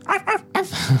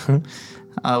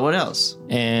 What else?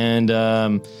 And,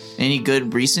 Any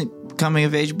good recent coming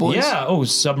of age boys? yeah,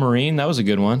 Submarine. That was a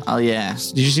good one. Oh yeah.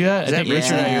 Did you see that? I think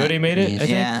Richard Yeah. Ayoade made it, I think.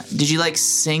 Yeah. Did you like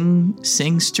Sing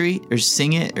Street or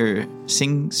Sing It or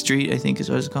Sing Street? I think is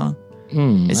what it's called.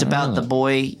 It's about the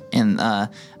boy in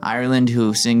Ireland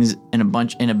who sings in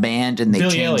a band, and they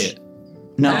Billy change. Elliot.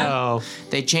 No, Oh,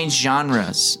 they change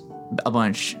genres a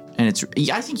bunch, and it's.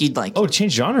 I think you'd like Oh,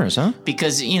 change genres, huh?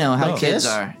 because you know how kids Kiss?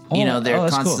 are. You know they're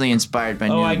that's constantly cool. inspired by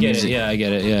new Oh, I get music. it. Yeah, I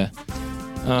get it. Yeah.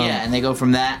 Yeah, and they go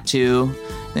from that to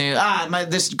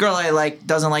this girl I like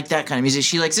doesn't like that kind of music.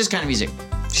 She likes this kind of music.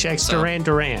 Shakes So- Duran I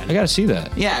Duran. got to see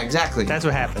that. Yeah, exactly. That's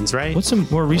what happens, right? What's some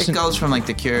more it recent? goes from like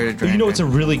the Cure to You know, it's a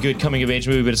really good coming of age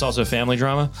movie, but it's also a family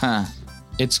drama. huh.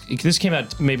 This came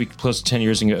out maybe close to 10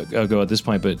 years ago at this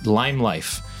point, but Lyme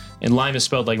Life. And Lyme is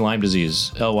spelled like Lyme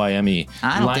disease, Lyme.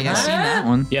 I don't think I've seen that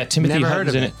one. Yeah, Timothy Never heard Hutton's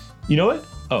of in it. it. You know it?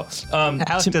 Oh,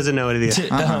 Alex doesn't know what it is.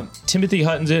 Timothy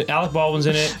Hutton's in it. Alec Baldwin's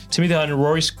in it. Timothy Hutton,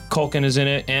 Rory Culkin is in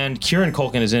it, and Kieran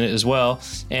Culkin is in it as well.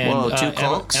 And Whoa, two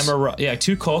Culks?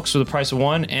 Two Culks for the price of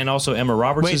one, and also Emma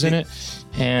Roberts Wait, is in it.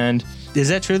 And Is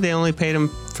that true? They only paid him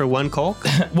for one Colt?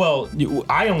 well,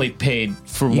 I only paid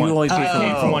for one. only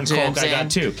paid for one See what I'm Culk. I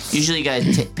got saying? two. Usually you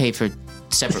guys pay for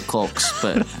separate colks,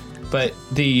 but But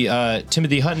the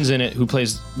Timothy Hutton's in it, who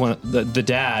plays one of the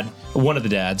dad, one of the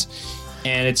dads,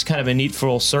 and it's kind of a neat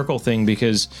full circle thing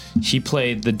because he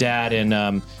played the dad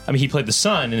in, he played the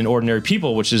son in Ordinary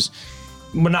People, which is.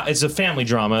 Well, it's a family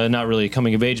drama, not really a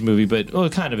coming of age movie, but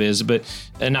it kind of is, but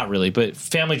not really. But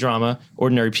family drama,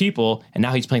 Ordinary People, and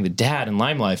now he's playing the dad in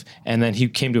Lyme Life. And then he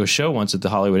came to a show once at the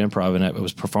Hollywood Improv, and I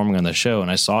was performing on the show,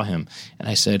 and I saw him, and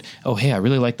I said, "Oh, hey, I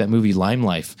really like that movie Lyme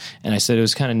Life." And I said it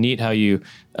was kind of neat how you,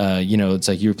 it's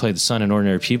like you played the son in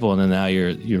Ordinary People, and then now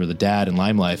you're the dad in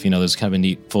Lyme Life. You know, there's kind of a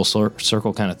neat full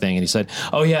circle kind of thing. And he said,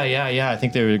 "Oh yeah. I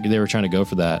think they were trying to go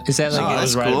for that." Is that like I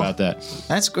was that's right cool. about that.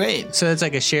 that's great. So it's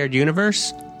like a shared universe?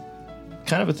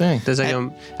 Kind of a thing. There's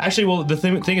like Actually, well, the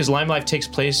thing is, Lyme Life takes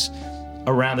place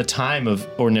around the time of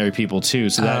Ordinary People too,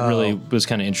 so that really was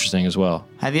kind of interesting as well.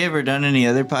 Have you ever done any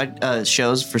other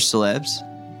shows for celebs?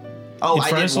 Oh, In I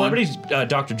front did of celebrities,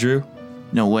 Dr. Drew, one.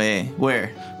 No way.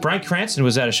 Where? Bryan Cranston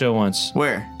was at a show once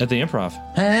Where? at the Improv.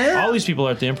 Huh? All these people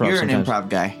are at the Improv. You're sometimes. an improv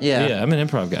guy. Yeah. Yeah, I'm an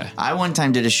improv guy. I one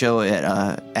time did a show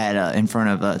at in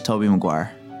front of Tobey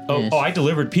Maguire. Yes. I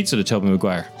delivered pizza to Tobey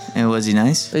Maguire. And was he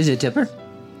nice? Is it Tipper?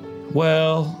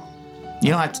 Well, You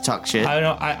don't have to talk shit.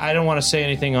 I don't want to say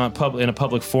anything in a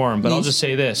public forum, but I'll just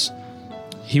say this: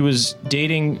 he was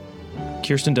dating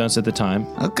Kirsten Dunst at the time,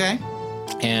 Okay.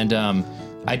 and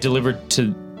I delivered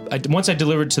to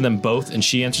them both, and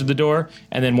she answered the door.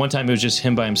 And then one time it was just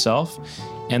him by himself.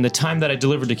 And the time that I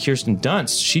delivered to Kirsten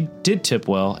Dunst, she did tip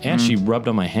well, and she rubbed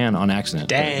on my hand on accident.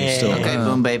 But it was still, Okay,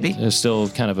 boom, baby. it was still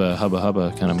kind of a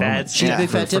hubba kind of That's She's Yeah. a big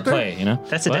fat for tipper? play, you know.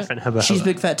 that's a What? different hubba. She's hubba.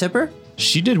 big fat tipper?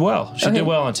 She did well. She Okay. did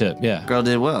well on tip. Yeah, Girl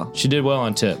did well. she did well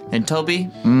on tip. And Toby?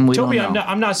 Toby, We don't know.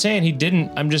 I'm not saying he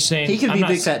didn't. I'm just saying He could I'm be not,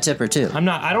 big fat tipper too. I'm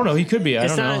not. I don't know. He could be. I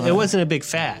It's don't not. know. It wasn't a big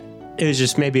fat. It was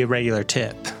just maybe a regular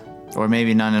tip. Or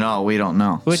maybe none at all. We don't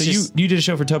know. Which So is, you did a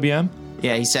show for Toby M?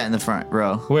 Yeah, he sat in the front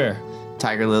row. Where?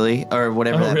 Tiger Lily or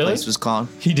whatever Oh, that really? place was called.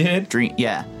 He did. Dream.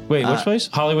 Yeah. Wait, which place?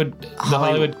 Hollywood, the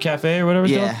Hollywood Cafe or whatever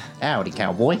it's Yeah. Howdy,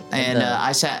 cowboy. And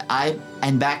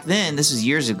and back then, this was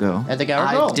years ago. At the Gower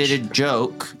I Gulch. did a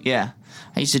joke. Yeah.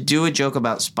 I used to do a joke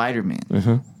about Spider-Man.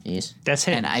 Mm-hmm. Yes. that's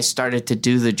him. And I started to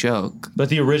do the joke. But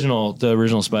the original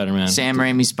Spider-Man. Sam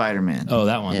Raimi Spider-Man. Oh,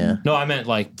 that one. Yeah. No, I meant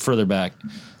like further back,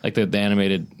 like the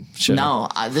animated show. No,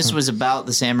 this was about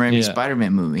the Sam Raimi Yeah.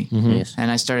 Spider-Man movie. Yes. And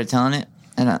I started telling it,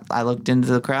 and I looked into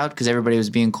the crowd because everybody was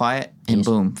being quiet, and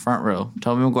boom, front row,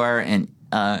 Tobey Maguire and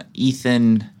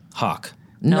Ethan. Hawk.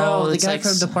 No, the it's guy like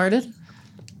from Departed?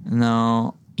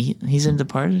 No, he's in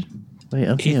Departed. Wait,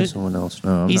 I'm thinking of someone else.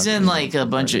 No, I'm He's not in like a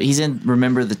bunch of. He's in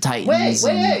Remember the Titans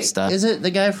and stuff. Is it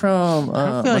the guy from feel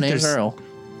My like Name's there's- Earl?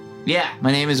 Yeah,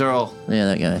 my name is Earl. Yeah,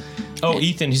 that guy. Oh,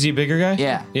 Ethan. Is he a bigger guy?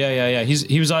 Yeah. Yeah.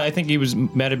 He was. I think he was.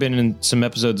 Might have been in some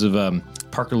episodes of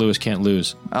Parker Lewis Can't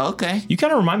Lose. Oh, okay. You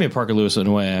kind of remind me of Parker Lewis in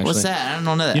a way. Actually. What's that? I don't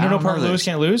know that. You don't I know Parker Lewis this.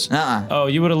 Can't Lose? Uh-uh. Oh,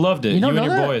 you would have loved it. You, don't and know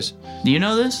your that? boys. Do you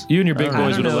know this? You and your big I boys don't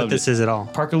would have know what loved this it. is at all.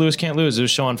 Parker Lewis Can't Lose. It was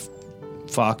shown on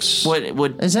Fox. What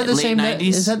Is that the late same? 90s?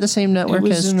 Is that the same It network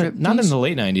was as in the, Striptease? not in the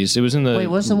late 90s. It was in the Wait,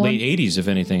 what's the one? late 80s, if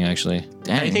anything, actually.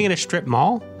 Dang. Are you thinking of Strip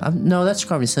Mall? No, that's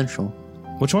Comedy Central.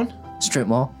 Which one? Strip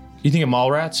Mall. You think of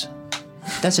Mallrats?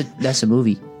 That's a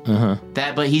movie.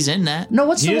 that? But he's in that. No,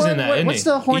 what's He the is one? in that, isn't What's he?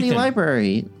 the horny Ethan.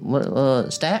 library?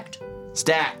 Stacked.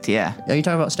 Stacked, yeah. Are you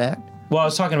talking about Stacked? Well, I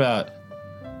was talking about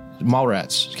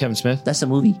Mallrats, Kevin Smith. That's a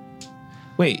movie.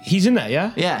 Wait, he's in that,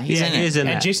 yeah? Yeah, he's in he it. is in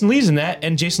And that. Jason Lee's in that,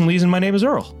 and Jason Lee's in My Name is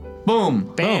Earl.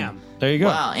 Boom. Bam. There you go.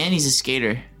 Wow, and he's a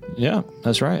skater. Yeah,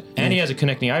 that's right. And he has a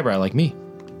connecting eyebrow like me.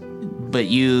 But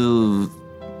you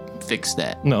fixed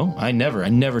that. No, I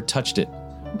never touched it.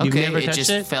 Okay, never it touched just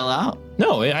it? fell out.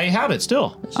 No, I have it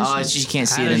still. Oh, it's just you can't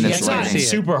see How it in does this he It's not can't see lighting. it?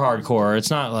 super hardcore. It's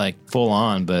not like full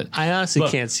on, but I honestly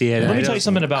Look, can't see it. let me I tell you don't-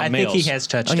 something about I males. think he has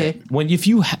touched Okay. it. when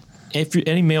if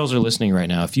any males are listening right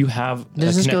now, if you have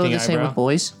Does a this go connecting the same eyebrow, with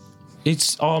boys?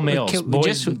 it's all males. Can-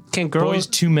 boys, can girls- boys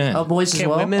to men. Oh, boys as Can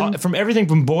well? women- From everything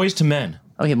from boys to men.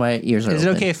 Okay, my ears are Is it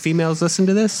open. okay if females listen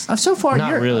to this? So far,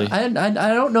 Not really. I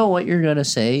don't know what you're gonna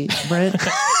say, Brent,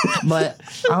 but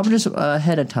I'm just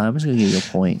ahead of time. I'm just gonna give you a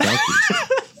point. Thank you.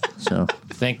 So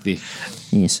Thank thee.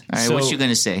 yes, All right, So- what you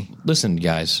gonna say? Listen,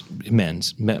 guys,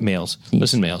 males.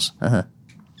 Listen, males.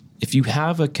 If you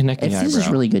have a connecting if eyebrow, this is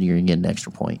really good, you're gonna get an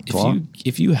extra point.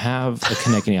 if you have a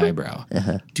connecting eyebrow,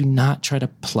 do not try to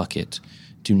pluck it.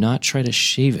 Do not try to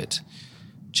shave it.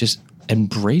 Just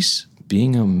embrace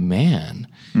being a man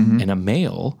and a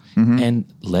male and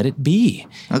let it be.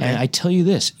 Okay. And I tell you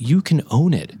this, you can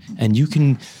own it. And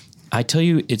I tell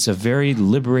you, it's a very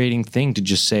liberating thing to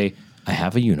just say, I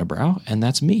have a unibrow and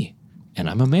that's me. And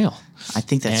I'm a male. I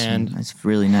think that's And-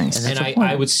 really nice. And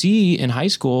I would see in high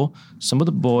school some of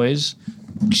the boys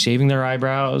shaving their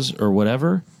eyebrows or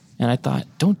whatever. And I thought,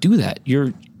 don't do that.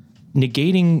 You're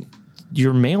negating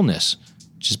your maleness.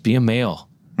 Just be a male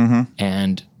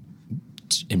and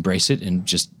embrace it and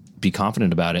just be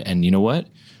confident about it. And you know what?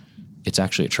 It's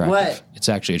actually attractive. What? It's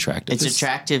actually attractive. It's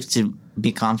attractive to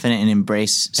be confident and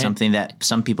embrace something that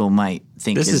some people might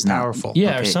think This is not- powerful.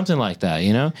 Yeah, or Okay. something like that,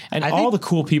 you know? And I all think- the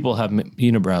cool people have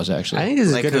unibrows, actually. I think this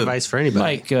is Like good who? advice for anybody.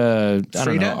 like, I don't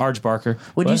Frida? know, Arj Barker.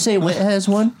 Would you say Wit has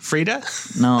one? Frida?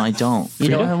 No, I don't. You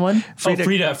don't have one?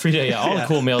 Frida, yeah. All the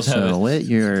cool males have So it. Wit,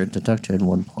 you're deducted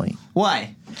 1 point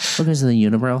Why? because of the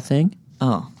unibrow thing.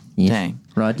 Oh, Yeah. dang.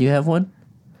 Rod, do you have one?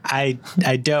 I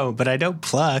don't, but I don't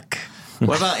pluck.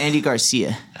 What about Andy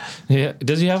Garcia? Yeah.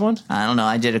 Does he have one? I don't know.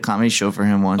 I did a comedy show for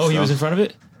him once. Oh, he so- was in front of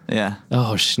it? Yeah.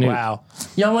 Oh, Snoop. Wow.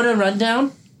 Y'all want to run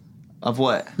down Of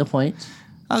what? the points?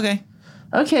 Okay.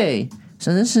 Okay,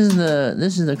 so this is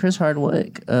the Chris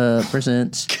Hardwick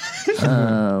presents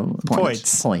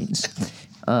Points.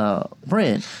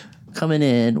 Brent coming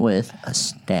in with a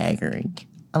staggering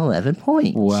 11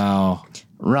 points. Wow.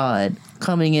 Rod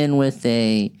coming in with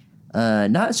a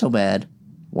not so bad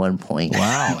 1 point.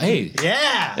 Wow. Hey.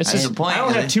 Yeah. It's That's just, the point, I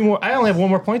only have isn't it? 2 more. I only have 1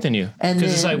 more point than you. And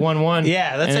Because it's then- like 1-1.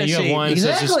 Yeah, that's and then you have actually- 1. So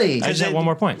Exactly. it's just, I just have 1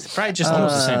 more point. Probably just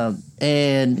Almost the same.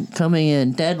 And coming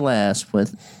in dead last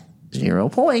with 0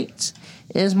 points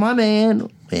is my man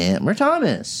Bammer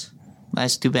Thomas.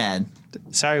 That's too bad.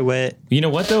 Sorry, Wit. You know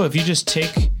what though? If you just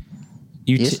take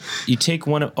Yes. you take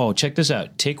one of check this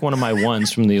out. Take one of my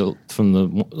ones from the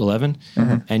 11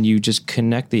 and you just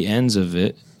connect the ends of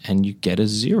it and you get a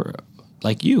 0.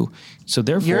 Like you. So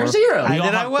therefore You're a 0. we all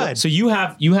Then I have- would. So you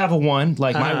have a 1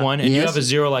 like my 1 and you Yes. have a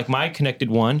 0 like my connected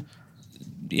 1.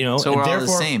 You know, So and we're all the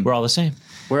therefore, same. We're all the same.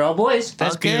 We're all boys.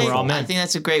 That's Okay. beautiful. We're all men. I think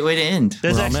that's a great way to end.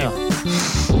 There's We're all actually,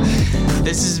 male.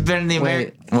 This has been the Wait,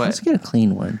 American. let's What? get a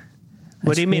clean one.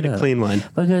 what do you mean screwed a up. clean one?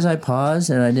 Because I paused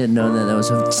and I didn't know that was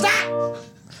a stop.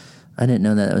 I didn't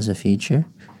know that was a feature.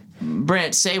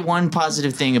 Brent, say one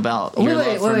positive thing about your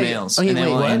love for males, Okay, and then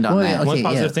wait, we'll what? end on Wait, that. okay. One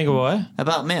positive yeah. thing about what?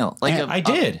 About male, like Yeah, a, I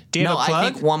did. Do you have no, a plug? I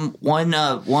think one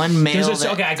male. There's a,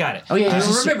 that- okay, I got it. Oh yeah, There's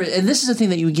a- remember, and this is a thing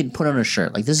that you can put on a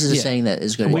shirt. Like this is a Yeah. saying that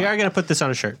is good. We are going to put this on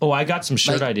a shirt. Oh, I got some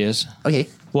shirt Like- ideas. Okay.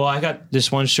 Well, I got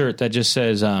this one shirt that just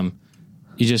says,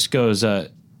 he just goes,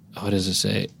 what does it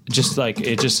say? Just like,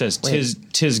 it just says,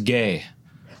 tis gay.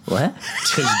 What?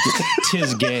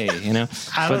 Tis gay, you know?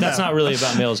 I But don't that's know. not really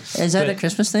about males. Is that But, a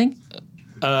Christmas thing?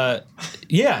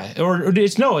 yeah, or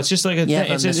it's just like a Yeah,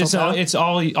 thing. but It's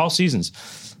all seasons.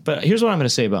 But here's what I'm going to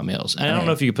say about males. And I don't Okay.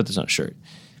 know if you could put this on a shirt.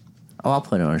 Oh, I'll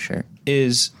put it on a shirt.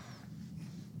 Is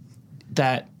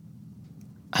that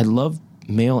I love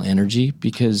male energy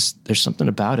because there's something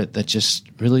about it that just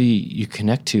really you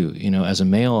connect to, you know, as a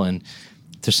male, and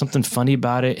there's something funny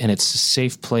about it, and it's a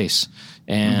safe place.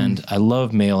 And I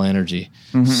love male energy.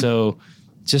 So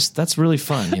just that's really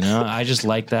fun, you know. I just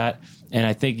like that. And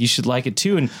I think you should like it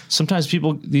too. And sometimes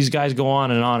these guys go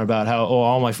on and on about how,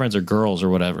 all my friends are girls or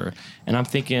whatever. And I'm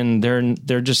thinking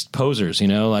they're just posers, you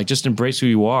know, like just embrace who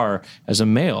you are as a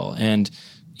male. And,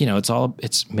 you know,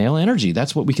 it's male energy.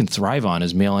 That's what we can thrive on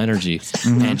is male energy.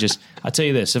 And just, I'll tell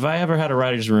you this, if I ever had a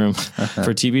writer's room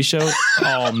for a TV show,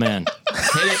 all men.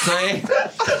 Hit it, Clay.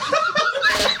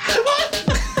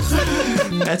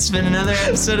 That's been another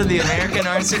episode of the American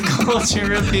Arts and Culture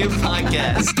Review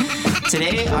Podcast.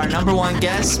 Today, our number one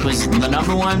guest was the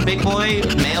number one big boy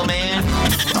mailman,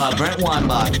 Brent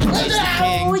Weinbach. He's the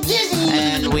king.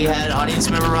 And we had audience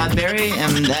member Rod Berry,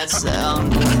 and that's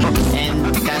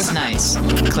nice.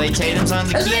 Clay Tatum's on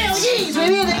the keys.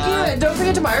 Don't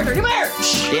forget to buy our dirty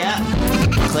merch. Yeah.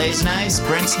 Clay's nice,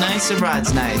 Brent's nice, and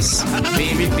Rod's nice.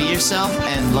 Be yourself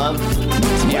and love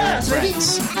your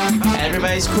friends.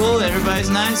 Everybody's cool, everybody's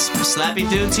nice. Slappy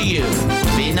dude to you.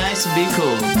 Be nice and be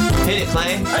cool. Hit it,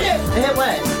 Clay. Okay, hit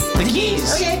what? The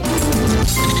keys. Okay.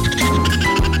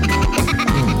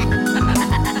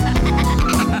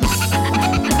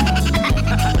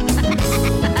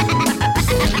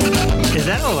 Is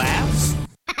that a laugh?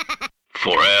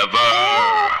 Forever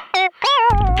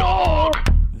Dog.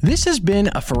 This has been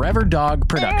a Forever Dog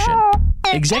production.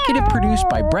 Executive produced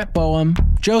by Brett Boehm,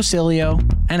 Joe Cilio,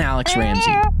 and Alex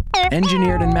Ramsey.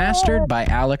 Engineered and mastered by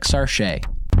Alex Sarche.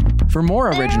 For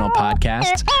more original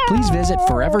podcasts, please visit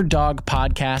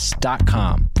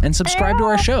foreverdogpodcasts.com and subscribe to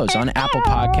our shows on Apple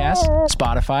Podcasts,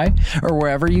 Spotify, or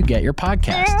wherever you get your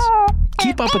podcasts.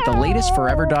 Keep up with the latest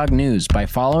Forever Dog news by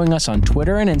following us on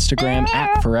Twitter and Instagram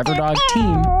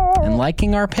 @ForeverDogTeam and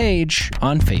liking our page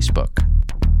on Facebook.